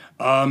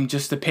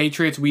 Just the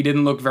Patriots, we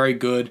didn't look very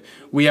good.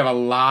 We have a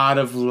lot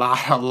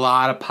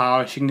of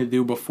polishing to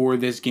do before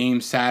this game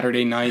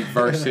Saturday night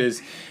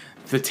versus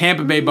the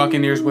Tampa Bay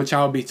Buccaneers, which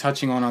I'll be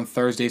touching on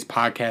Thursday's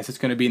podcast. It's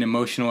going to be an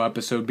emotional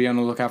episode. Be on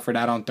the lookout for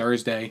that on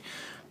Thursday.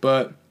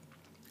 But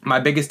my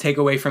biggest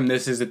takeaway from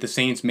this is that the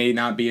Saints may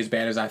not be as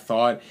bad as I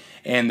thought,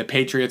 and the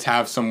Patriots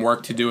have some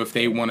work to do if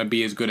they want to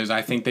be as good as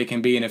I think they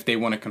can be and if they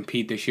want to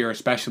compete this year,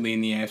 especially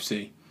in the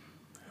AFC.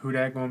 Who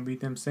that going to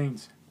beat them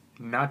Saints?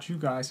 Not you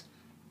guys.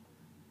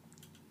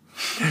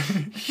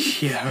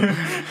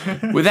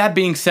 Yeah. With that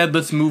being said,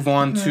 let's move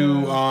on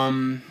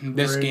to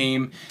this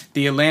game.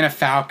 The Atlanta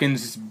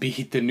Falcons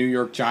beat the New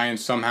York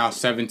Giants somehow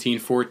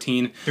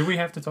 17-14. Do we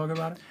have to talk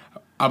about it?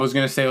 I was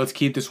going to say, let's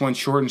keep this one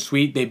short and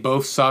sweet. They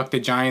both suck. The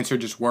Giants are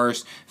just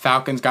worse.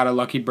 Falcons got a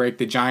lucky break.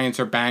 The Giants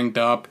are banged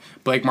up.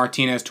 Blake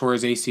Martinez tore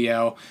his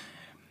ACL.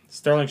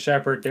 Sterling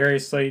Shepard,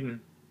 Darius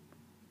Slayton.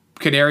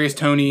 Kadarius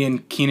Toney and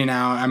and Kenny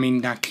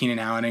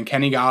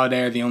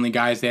Golladay are the only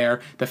guys there.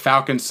 The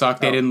Falcons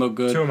suck. They didn't look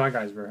good. 2 of my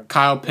guys were up.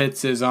 Kyle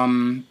Pitts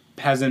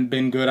hasn't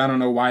been good. I don't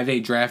know why they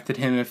drafted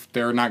him if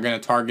they're not going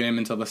to target him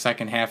until the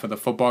second half of the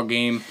football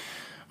game.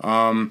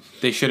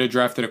 They should have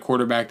drafted a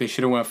quarterback. They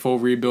should have went full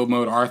rebuild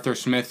mode. Arthur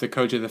Smith, the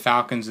coach of the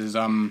Falcons, is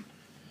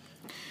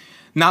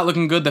not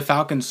looking good. The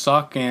Falcons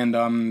suck,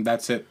 and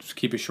that's it. Just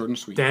keep it short and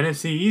sweet. The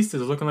NFC East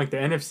is looking like the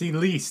NFC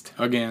least.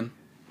 Again.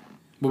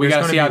 But we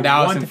got to see how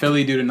Dallas and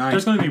Philly do tonight.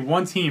 There's going to be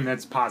one team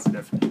that's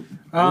positive.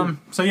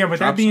 So, yeah, with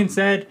that being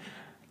said,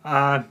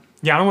 I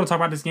don't want to talk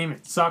about this game.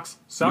 It sucks.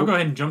 So I'll go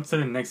ahead and jump to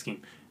the next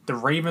game. The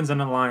Ravens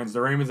and the Lions. The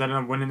Ravens ended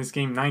up winning this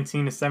game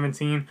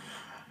 19-17.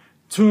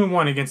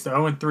 2-1 against the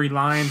 0-3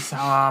 Lions.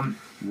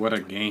 What a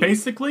game.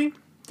 Basically,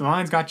 the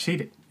Lions got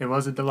cheated. It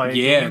was a delay.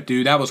 Yeah, game.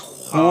 dude, that was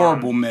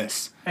horrible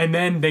miss. And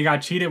then they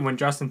got cheated when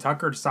Justin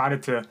Tucker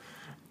decided to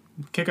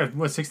kick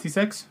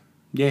 66?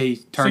 Yeah, he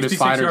turned his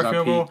sliders up.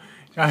 Field goal.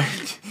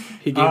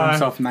 He gave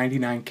himself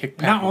 99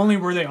 kickback. Not only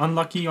were they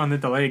unlucky on the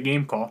delayed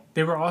game call,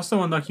 they were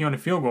also unlucky on the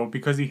field goal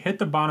because he hit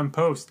the bottom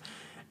post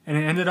and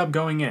it ended up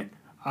going in.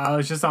 It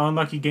was just an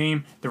unlucky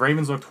game. The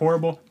Ravens looked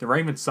horrible. The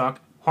Ravens suck.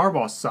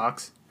 Harbaugh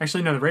sucks.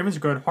 Actually, no, the Ravens are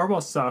good.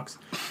 Harbaugh sucks.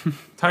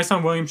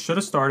 Tyson Williams should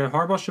have started.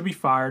 Harbaugh should be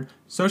fired.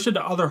 So should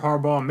the other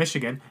Harbaugh in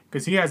Michigan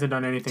because he hasn't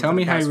done anything for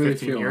the past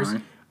 15 years.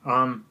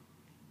 John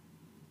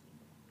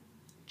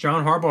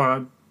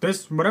Harbaugh,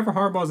 whatever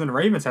Harbaugh's in the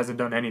Ravens hasn't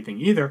done anything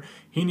either.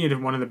 He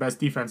needed one of the best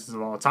defenses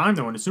of all time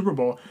to win the Super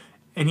Bowl,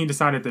 and he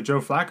decided that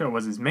Joe Flacco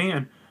was his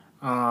man.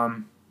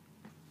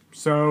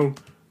 So,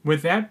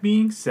 with that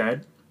being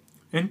said,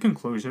 in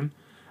conclusion,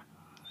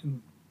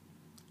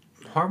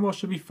 Harbaugh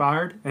should be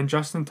fired, and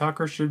Justin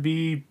Tucker should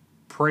be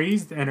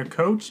praised and a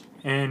coach,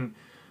 and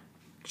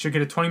should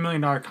get a $20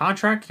 million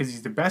contract because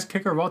he's the best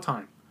kicker of all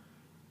time.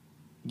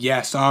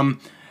 Yes.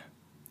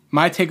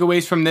 My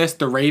takeaways from this: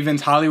 the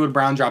Ravens, Hollywood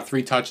Brown dropped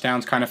 3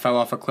 touchdowns, kind of fell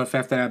off a cliff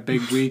after that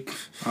big week.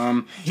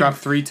 Dropped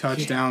 3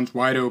 touchdowns,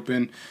 wide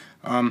open.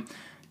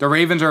 The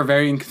Ravens are a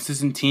very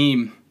inconsistent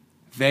team.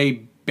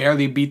 They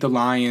barely beat the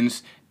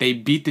Lions. They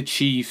beat the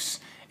Chiefs.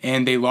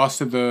 And they lost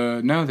to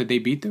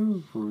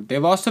they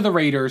lost to the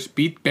Raiders,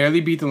 barely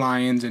beat the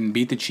Lions, and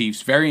beat the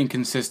Chiefs. Very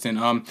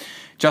inconsistent.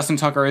 Justin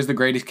Tucker is the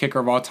greatest kicker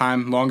of all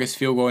time, longest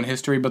field goal in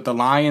history, but the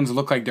Lions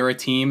look like they're a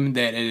team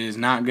that it is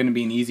not going to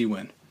be an easy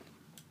win.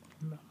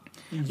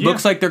 Yeah.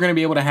 Looks like they're going to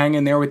be able to hang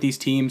in there with these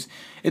teams.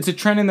 It's a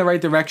trend in the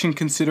right direction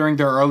considering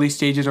their early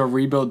stages of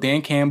rebuild.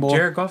 Dan Campbell.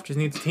 Jared Goff just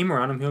needs a team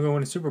around him. He'll go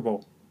win a Super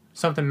Bowl.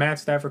 Something Matt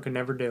Stafford could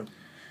never do.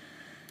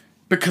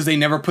 Because they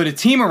never put a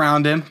team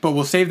around him, but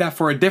we'll save that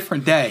for a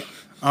different day.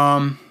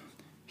 That's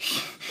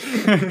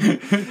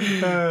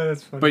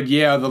funny. But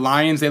yeah, the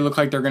Lions, they look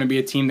like they're going to be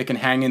a team that can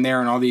hang in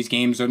there in all these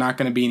games. They're not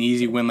going to be an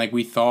easy win like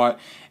we thought.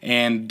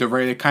 And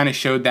they kind of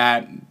showed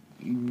that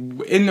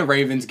in the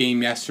Ravens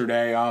game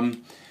yesterday.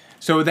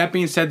 So with that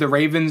being said, the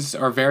Ravens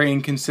are very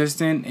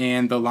inconsistent,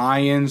 and the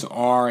Lions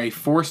are a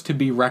force to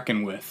be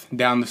reckoned with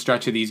down the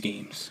stretch of these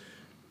games.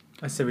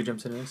 I say we jump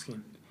to the next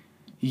game.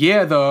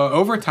 Yeah, the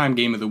overtime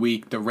game of the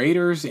week, the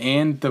Raiders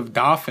and the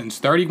Dolphins,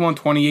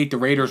 31-28, the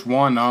Raiders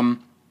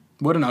won.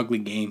 What an ugly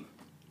game.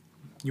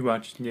 You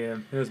watched, yeah,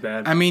 it was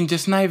bad. I mean,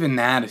 just not even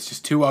that. It's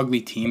just 2 ugly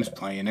teams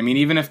playing. I mean,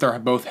 even if they're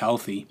both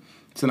healthy,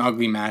 it's an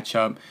ugly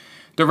matchup.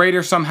 The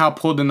Raiders somehow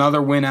pulled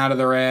another win out of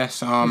their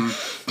ass.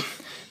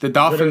 The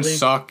Dolphins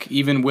suck.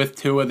 Even with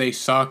Tua, they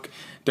suck.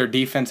 Their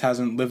defense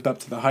hasn't lived up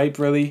to the hype,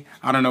 really.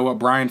 I don't know what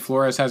Brian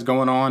Flores has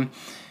going on.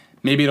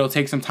 Maybe it'll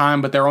take some time,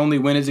 but their only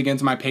win is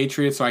against my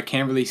Patriots, so I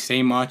can't really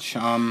say much.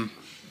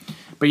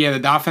 But yeah, the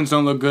Dolphins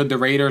don't look good. The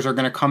Raiders are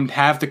going to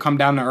have to come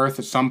down to earth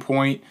at some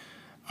point.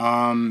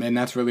 And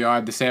that's really all I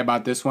have to say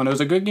about this one. It was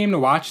a good game to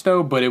watch,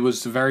 though, but it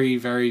was very,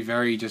 very,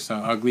 very just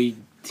an ugly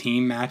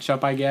team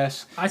matchup, I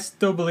guess. I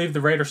still believe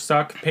the Raiders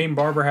suck. Peyton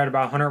Barber had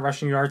about 100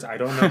 rushing yards. I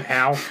don't know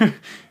how.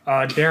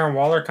 Darren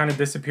Waller kind of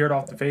disappeared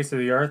off the face of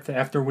the earth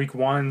after Week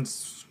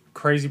 1's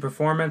crazy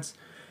performance.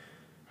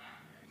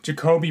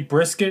 Jacoby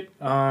Brissett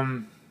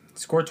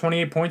scored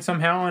 28 points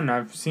somehow, and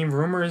I've seen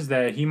rumors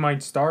that he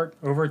might start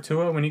over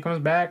Tua when he comes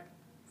back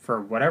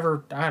for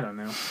whatever. I don't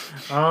know.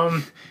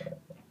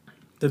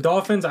 The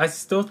Dolphins, I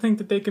still think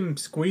that they can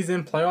squeeze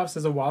in playoffs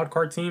as a wild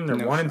card team. They're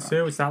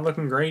 1-2. It's not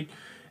looking great.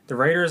 The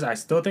Raiders, I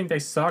still think they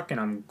suck, and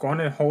I'm going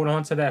to hold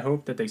on to that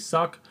hope that they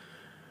suck.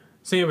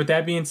 So yeah, with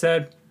that being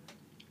said,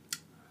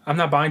 I'm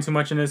not buying too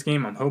much in this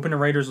game. I'm hoping the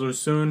Raiders lose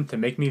soon to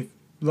make me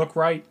look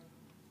right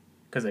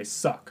because they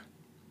suck.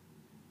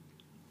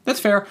 That's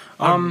fair.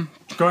 Go ahead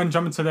and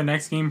jump into the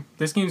next game.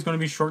 This game is going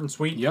to be short and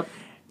sweet. Yep.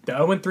 The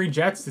 0-3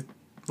 Jets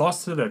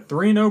lost to the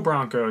 3-0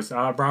 Broncos.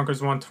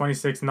 Broncos won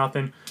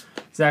 26-0.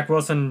 Zach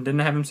Wilson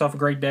didn't have himself a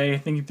great day. I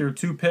think he threw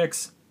 2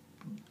 picks.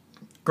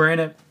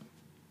 Granted,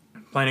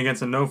 playing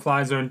against a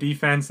no-fly zone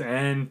defense,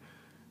 and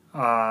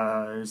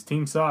his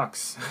team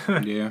sucks.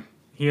 Yeah.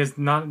 He is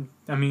not.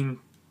 I mean,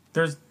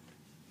 it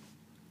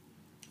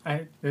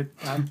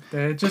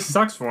just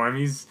sucks for him.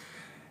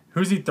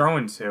 Who's he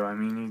throwing to? I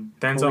mean,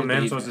 Denzel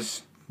Mims was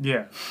just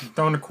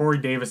throwing to Corey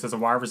Davis as a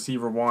wide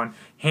receiver 1,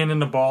 handing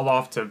the ball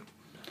off to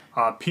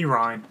P.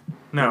 Ryan.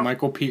 No,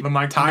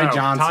 Ty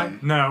Johnson.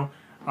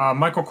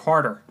 Michael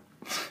Carter.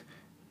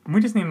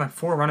 We just named like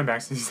 4 running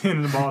backs he's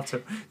handing the ball off to.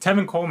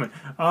 Tevin Coleman.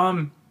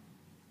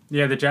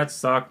 Yeah, the Jets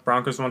suck.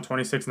 Broncos won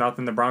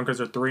 26-0. The Broncos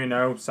are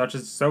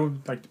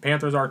 3-0, like the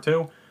Panthers are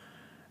too.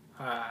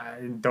 I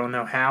don't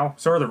know how.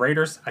 So are the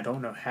Raiders. I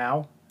don't know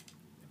how.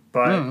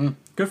 But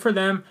good for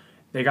them.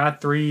 They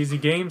got 3 easy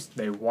games.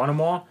 They won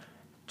them all.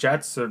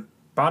 Jets are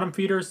bottom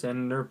feeders,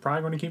 and they're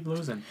probably going to keep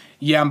losing.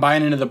 Yeah, I'm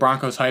buying into the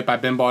Broncos hype.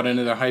 I've been bought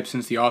into their hype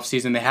since the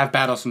offseason. They have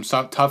battled some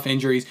tough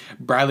injuries.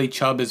 Bradley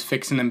Chubb is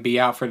fixing them be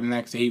out for the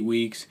next 8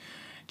 weeks.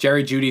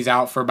 Jerry Judy's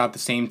out for about the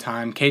same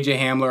time. KJ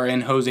Hamler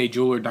and Jose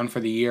Jewell are done for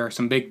the year.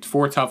 Some big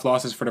 4 tough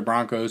losses for the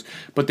Broncos.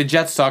 But the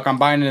Jets suck. I'm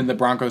buying into the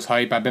Broncos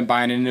hype. I've been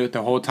buying into it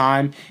the whole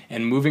time.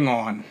 And moving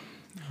on.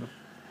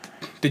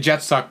 The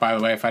Jets suck, by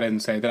the way, if I didn't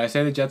say. Did I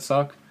say the Jets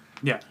suck?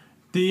 Yeah.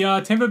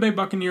 The Tampa Bay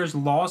Buccaneers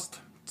lost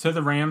to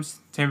the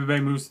Rams. Tampa Bay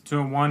moves to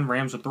 2-1.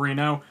 Rams are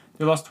 3-0.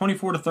 They lost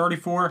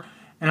 24-34.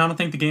 And I don't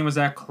think the game was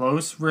that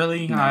close,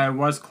 really. No. It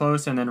was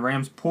close, and then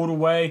Rams pulled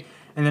away.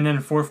 And then in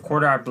the fourth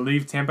quarter, I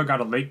believe Tampa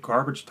got a late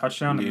garbage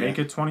touchdown to make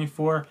it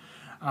 24.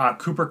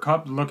 Cooper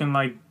Kupp looking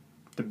like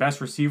the best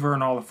receiver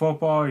in all of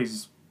football.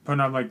 He's putting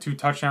up like 2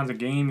 touchdowns a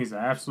game. He's an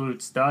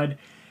absolute stud.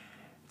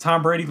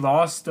 Tom Brady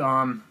lost.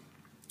 I'm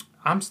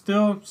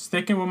still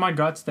sticking with my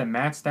guts that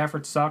Matt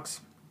Stafford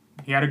sucks.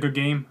 He had a good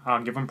game.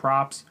 I'll give him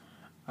props.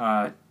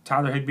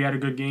 Tyler Higbee had a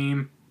good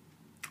game.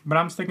 But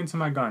I'm sticking to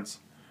my guns.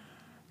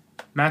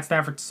 Matt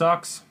Stafford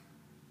sucks.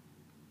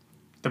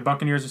 The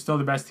Buccaneers are still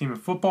the best team in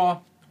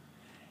football.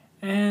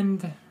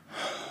 And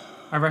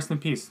I rest in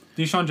peace.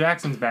 Deshaun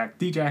Jackson's back.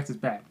 D-Jax is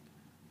back.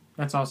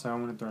 That's also, I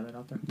want to throw that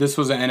out there. This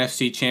was an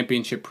NFC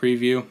Championship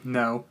preview.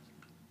 No.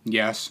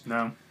 Yes.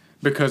 No.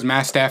 Because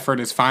Matt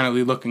Stafford is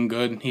finally looking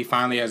good. He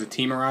finally has a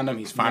team around him.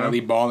 He's finally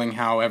balling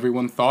how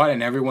everyone thought,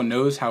 and everyone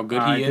knows how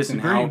good he is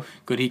and how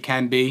good he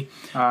can be.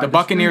 The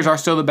Buccaneers are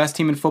still the best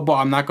team in football.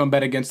 I'm not going to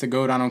bet against the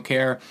GOAT. I don't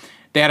care.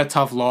 They had a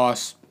tough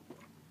loss.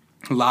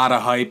 A lot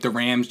of hype. The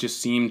Rams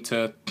just seemed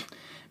to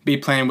be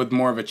playing with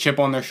more of a chip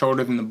on their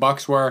shoulder than the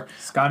Bucs were.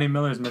 Scotty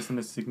Miller's missing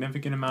a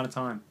significant amount of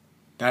time.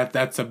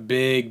 That's a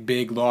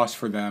big loss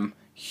for them.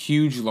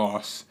 Huge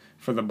loss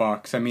for the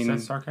Bucs. I mean,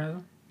 is that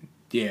sarcasm?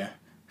 Yeah.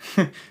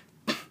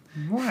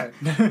 What?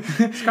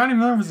 Scotty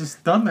Miller was a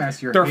stud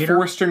last year. Their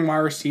 4-string wide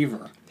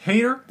receiver.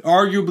 Hater?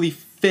 Arguably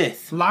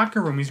 5th. Locker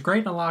room. He's great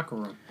in the locker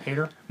room.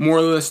 Hater?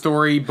 Moral of the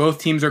story, both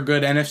teams are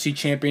good. NFC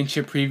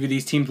Championship preview.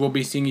 These teams will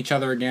be seeing each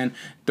other again.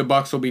 The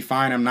Bucs will be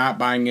fine. I'm not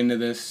buying into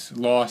this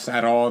loss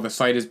at all. The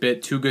site is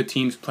bit. 2 good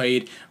teams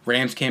played.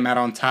 Rams came out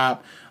on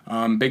top.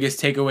 Biggest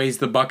takeaways,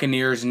 the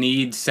Buccaneers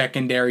need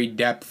secondary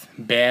depth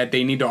bad.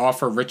 They need to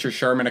offer Richard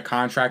Sherman a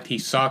contract. He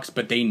sucks,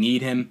 but they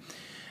need him.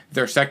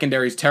 Their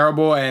secondary is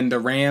terrible, and the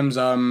Rams,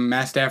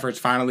 Matt Stafford's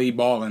finally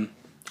balling.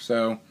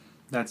 So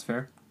that's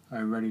fair. Are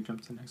you ready to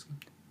jump to the next game?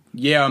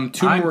 Yeah,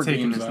 2 more games I'm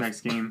taking this left.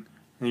 next game,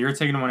 and you're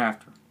taking the one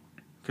after.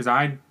 Because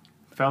I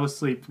fell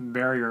asleep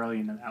very early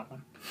into that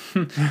one.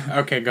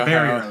 Okay, go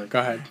very ahead. early. Go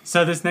ahead.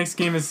 So this next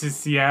game is the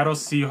Seattle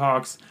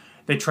Seahawks.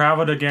 They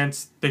traveled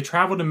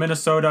to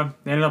Minnesota.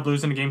 They ended up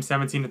losing the game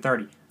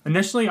 17-30.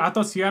 Initially, I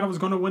thought Seattle was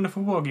going to win the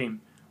football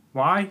game.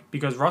 Why?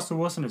 Because Russell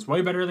Wilson is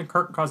way better than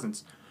Kirk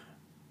Cousins.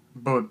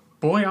 But,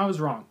 boy, I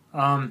was wrong.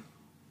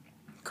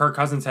 Kirk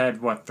Cousins had,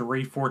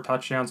 3-4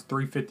 touchdowns,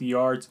 350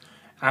 yards.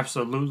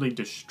 Absolutely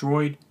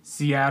destroyed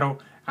Seattle.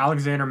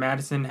 Alexander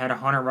Madison had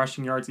 100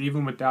 rushing yards,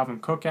 even with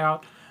Dalvin Cook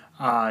out.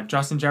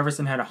 Justin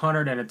Jefferson had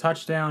 100 and a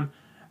touchdown.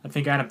 I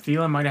think Adam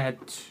Thielen might have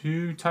had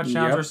 2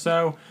 touchdowns or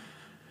so.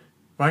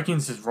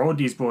 Vikings just rolled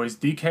these boys.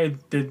 DK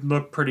did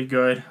look pretty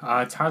good.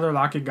 Tyler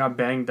Lockett got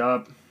banged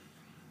up.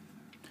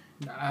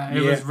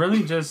 It was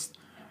really just...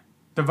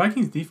 The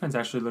Vikings defense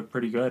actually looked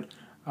pretty good.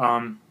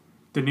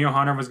 Daniil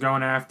Hunter was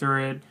going after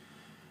it.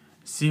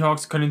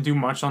 Seahawks couldn't do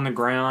much on the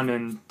ground,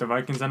 and the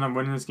Vikings ended up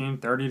winning this game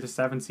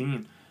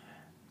 30-17.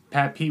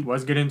 Pat Pete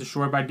was getting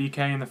destroyed by DK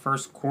in the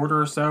first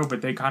quarter or so,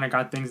 but they kind of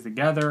got things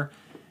together,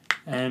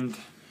 and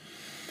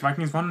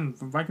Vikings won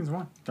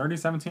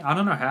 30-17. I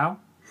don't know how,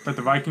 but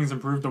the Vikings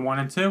improved to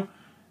 1-2.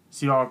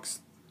 Seahawks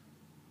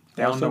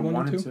down to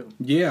 1-2.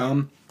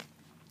 Yeah.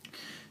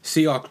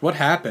 Seahawks. What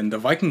happened? The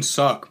Vikings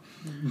suck.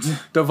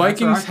 The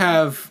Vikings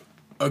have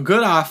a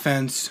good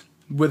offense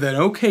with an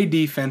okay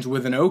defense,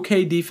 with an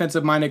okay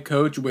defensive-minded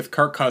coach, with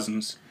Kirk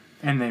Cousins.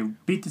 And they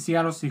beat the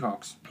Seattle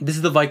Seahawks. This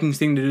is the Vikings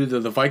thing to do, though.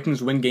 The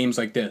Vikings win games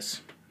like this,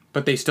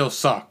 but they still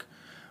suck.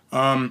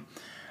 I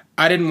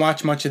didn't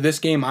watch much of this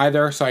game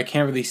either, so I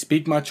can't really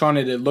speak much on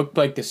it. It looked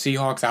like the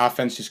Seahawks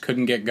offense just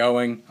couldn't get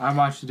going. I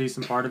watched a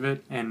decent part of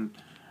it, and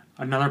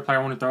another player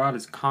I want to throw out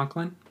is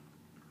Conklin.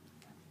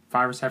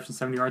 5 receptions,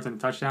 70 yards, and a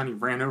touchdown. He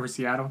ran over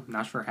Seattle.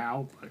 Not sure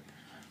how, but...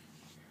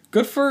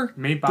 Good for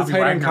made Bobby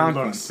Wagner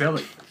look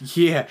silly.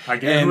 Yeah.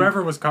 Again,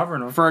 whoever was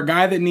covering him. For a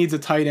guy that needs a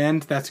tight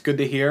end, that's good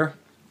to hear.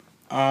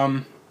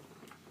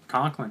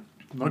 Conklin.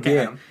 Look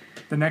at him.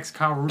 The next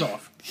Kyle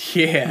Rudolph.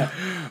 Yeah.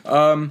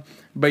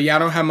 But yeah, I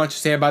don't have much to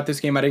say about this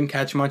game. I didn't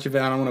catch much of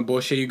it. I don't want to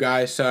bullshit you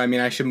guys. So,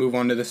 I should move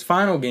on to this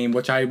final game,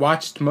 which I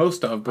watched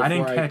most of before I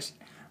didn't catch...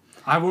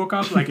 I woke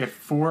up at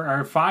 4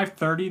 or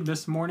 5:30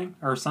 this morning,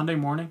 or Sunday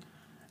morning.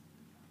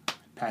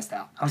 Passed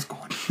out. I was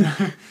gone.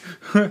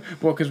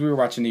 Well, because we were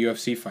watching the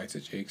UFC fights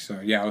at Jake,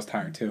 so yeah, I was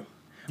tired too.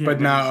 Yeah, but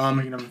now,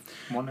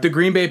 the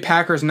Green Bay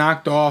Packers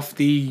knocked off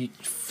the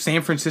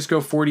San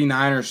Francisco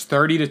 49ers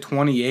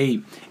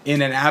 30-28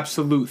 in an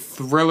absolute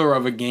thriller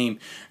of a game.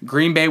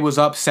 Green Bay was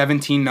up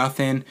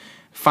 17-0.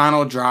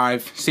 Final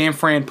drive. San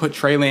Fran put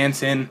Trey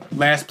Lance in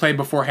last play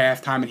before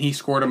halftime, and he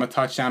scored him a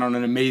touchdown on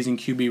an amazing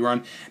QB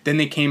run. Then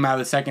they came out of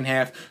the second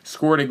half,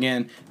 scored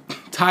again,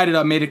 tied it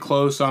up, made it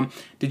close.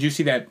 Did you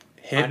see that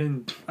hit. I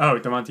didn't. Oh,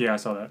 Devontae, yeah, I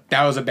saw that.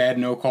 That was a bad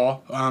no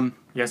call.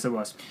 Yes, it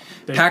was.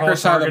 They Packers call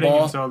side of the targeting,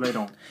 ball. and so they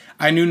don't.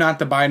 I knew not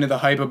to buy into the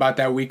hype about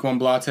that week 1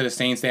 blowout to the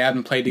Saints. They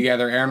haven't played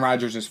together. Aaron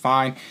Rodgers is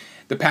fine.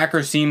 The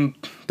Packers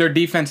their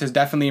defense has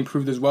definitely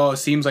improved as well. It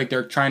seems like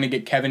they're trying to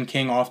get Kevin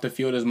King off the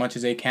field as much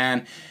as they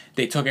can.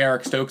 They took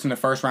Eric Stokes in the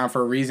first round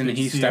for a reason, and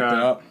he stepped it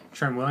up.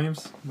 Trent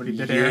Williams, what he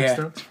did to Eric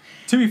Stokes.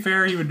 To be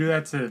fair, he would do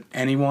that to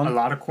anyone. A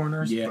lot of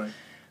corners. Yeah.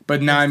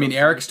 But no, I mean,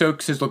 Eric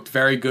Stokes has looked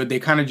very good. They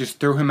kind of just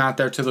threw him out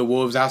there to the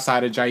Wolves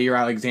outside of Jair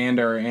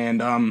Alexander.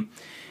 And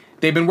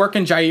they've been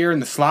working Jair in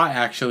the slot,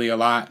 actually, a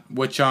lot,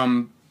 which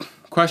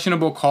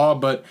questionable call.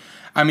 But,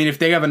 I mean, if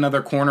they have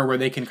another corner where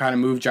they can kind of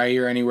move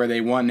Jair anywhere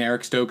they want and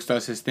Eric Stokes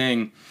does his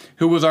thing,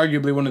 who was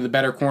arguably one of the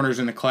better corners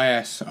in the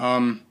class,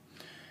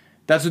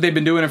 that's what they've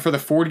been doing. And for the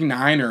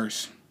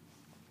 49ers,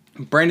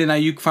 Brandon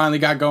Ayuk finally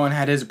got going,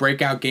 had his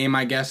breakout game,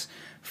 I guess,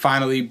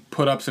 finally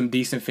put up some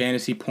decent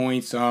fantasy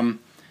points.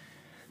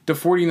 The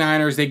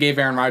 49ers, they gave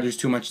Aaron Rodgers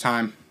too much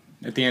time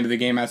at the end of the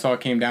game. That's all it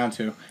came down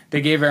to.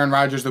 They gave Aaron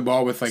Rodgers the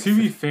ball with like... To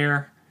be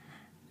fair,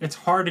 it's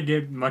hard to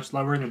get much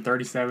lower than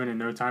 37 and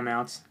no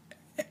timeouts.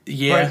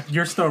 Yeah. But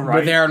you're still right.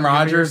 With Aaron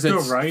Rodgers,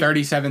 it's right.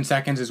 37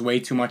 seconds is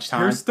way too much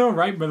time. You're still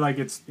right, but like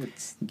it's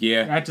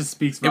yeah. That just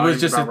speaks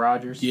volumes about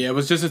Rodgers. Yeah, it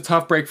was just a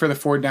tough break for the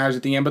 49ers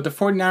at the end, but the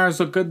 49ers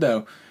look good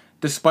though.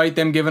 Despite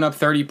them giving up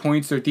 30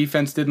 points, their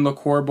defense didn't look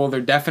horrible. They're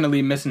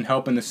definitely missing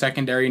help in the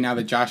secondary now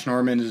that Josh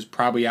Norman is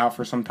probably out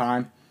for some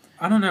time.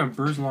 I don't know.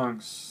 Bruce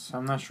Long's.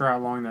 I'm not sure how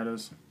long that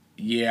is.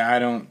 Yeah, I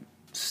don't.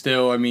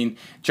 Still, I mean,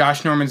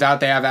 Josh Norman's out.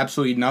 They have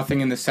absolutely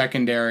nothing in the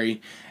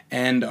secondary.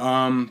 And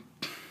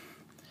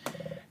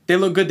they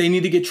look good. They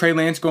need to get Trey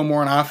Lance going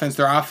more on offense.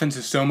 Their offense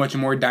is so much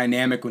more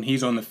dynamic when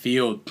he's on the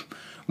field.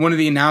 One of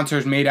the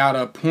announcers made out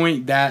a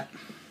point that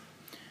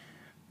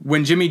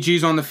when Jimmy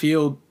G's on the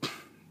field,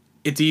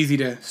 it's easy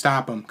to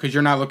stop him because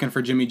you're not looking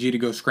for Jimmy G to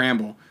go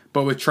scramble.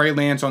 But with Trey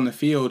Lance on the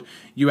field,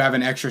 you have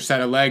an extra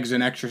set of legs,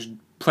 an extra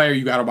player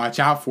you got to watch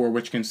out for,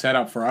 which can set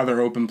up for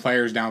other open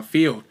players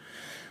downfield,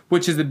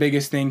 which is the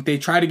biggest thing. They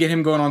try to get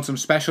him going on some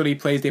specialty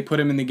plays. They put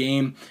him in the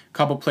game. A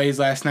couple plays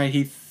last night.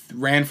 He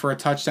ran for a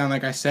touchdown,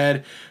 like I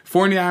said.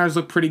 49ers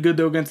look pretty good,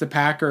 though, against the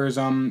Packers.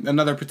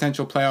 Another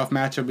potential playoff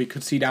matchup we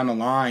could see down the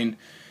line.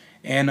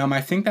 And I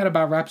think that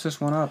about wraps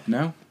this one up,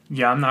 no?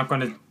 Yeah, I'm not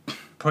going to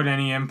put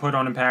any input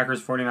on the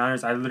Packers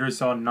 49ers. I literally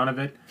saw none of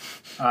it.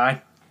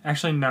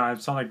 Actually, no, I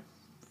saw like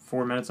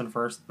 4 minutes on the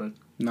first, but...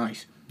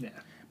 Nice. Yeah.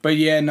 But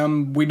yeah,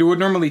 and we would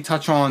normally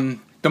touch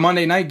on the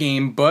Monday night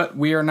game, but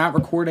we are not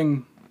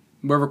recording.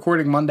 We're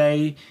recording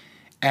Monday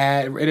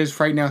it is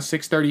right now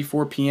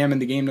 6:34 p.m.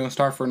 and the game don't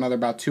start for another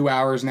about 2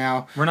 hours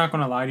now. We're not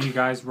going to lie to you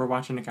guys. We're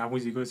watching the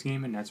Cowboys-Eagles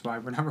game, and that's why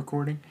we're not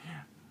recording.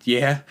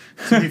 Yeah.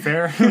 To be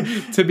fair.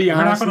 To be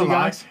honest, we're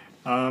not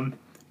going to lie.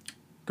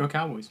 Go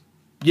Cowboys.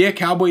 Yeah,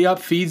 Cowboy up,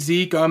 feed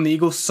Zeke. The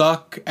Eagles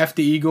suck. F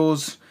the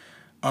Eagles.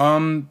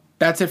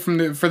 That's it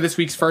for this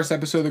week's first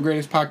episode of the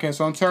Greatest Podcast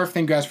on Turf.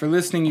 Thank you guys for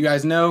listening. You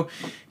guys know,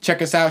 check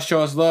us out,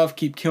 show us love,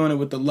 keep killing it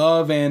with the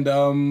love,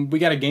 and we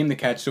got a game to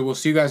catch, so we'll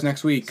see you guys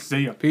next week.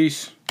 See ya.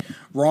 Peace.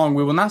 Wrong.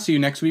 We will not see you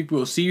next week. We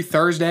will see you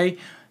Thursday.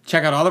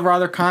 Check out all of our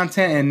other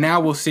content, and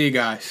now we'll see you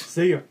guys.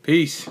 See ya.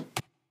 Peace.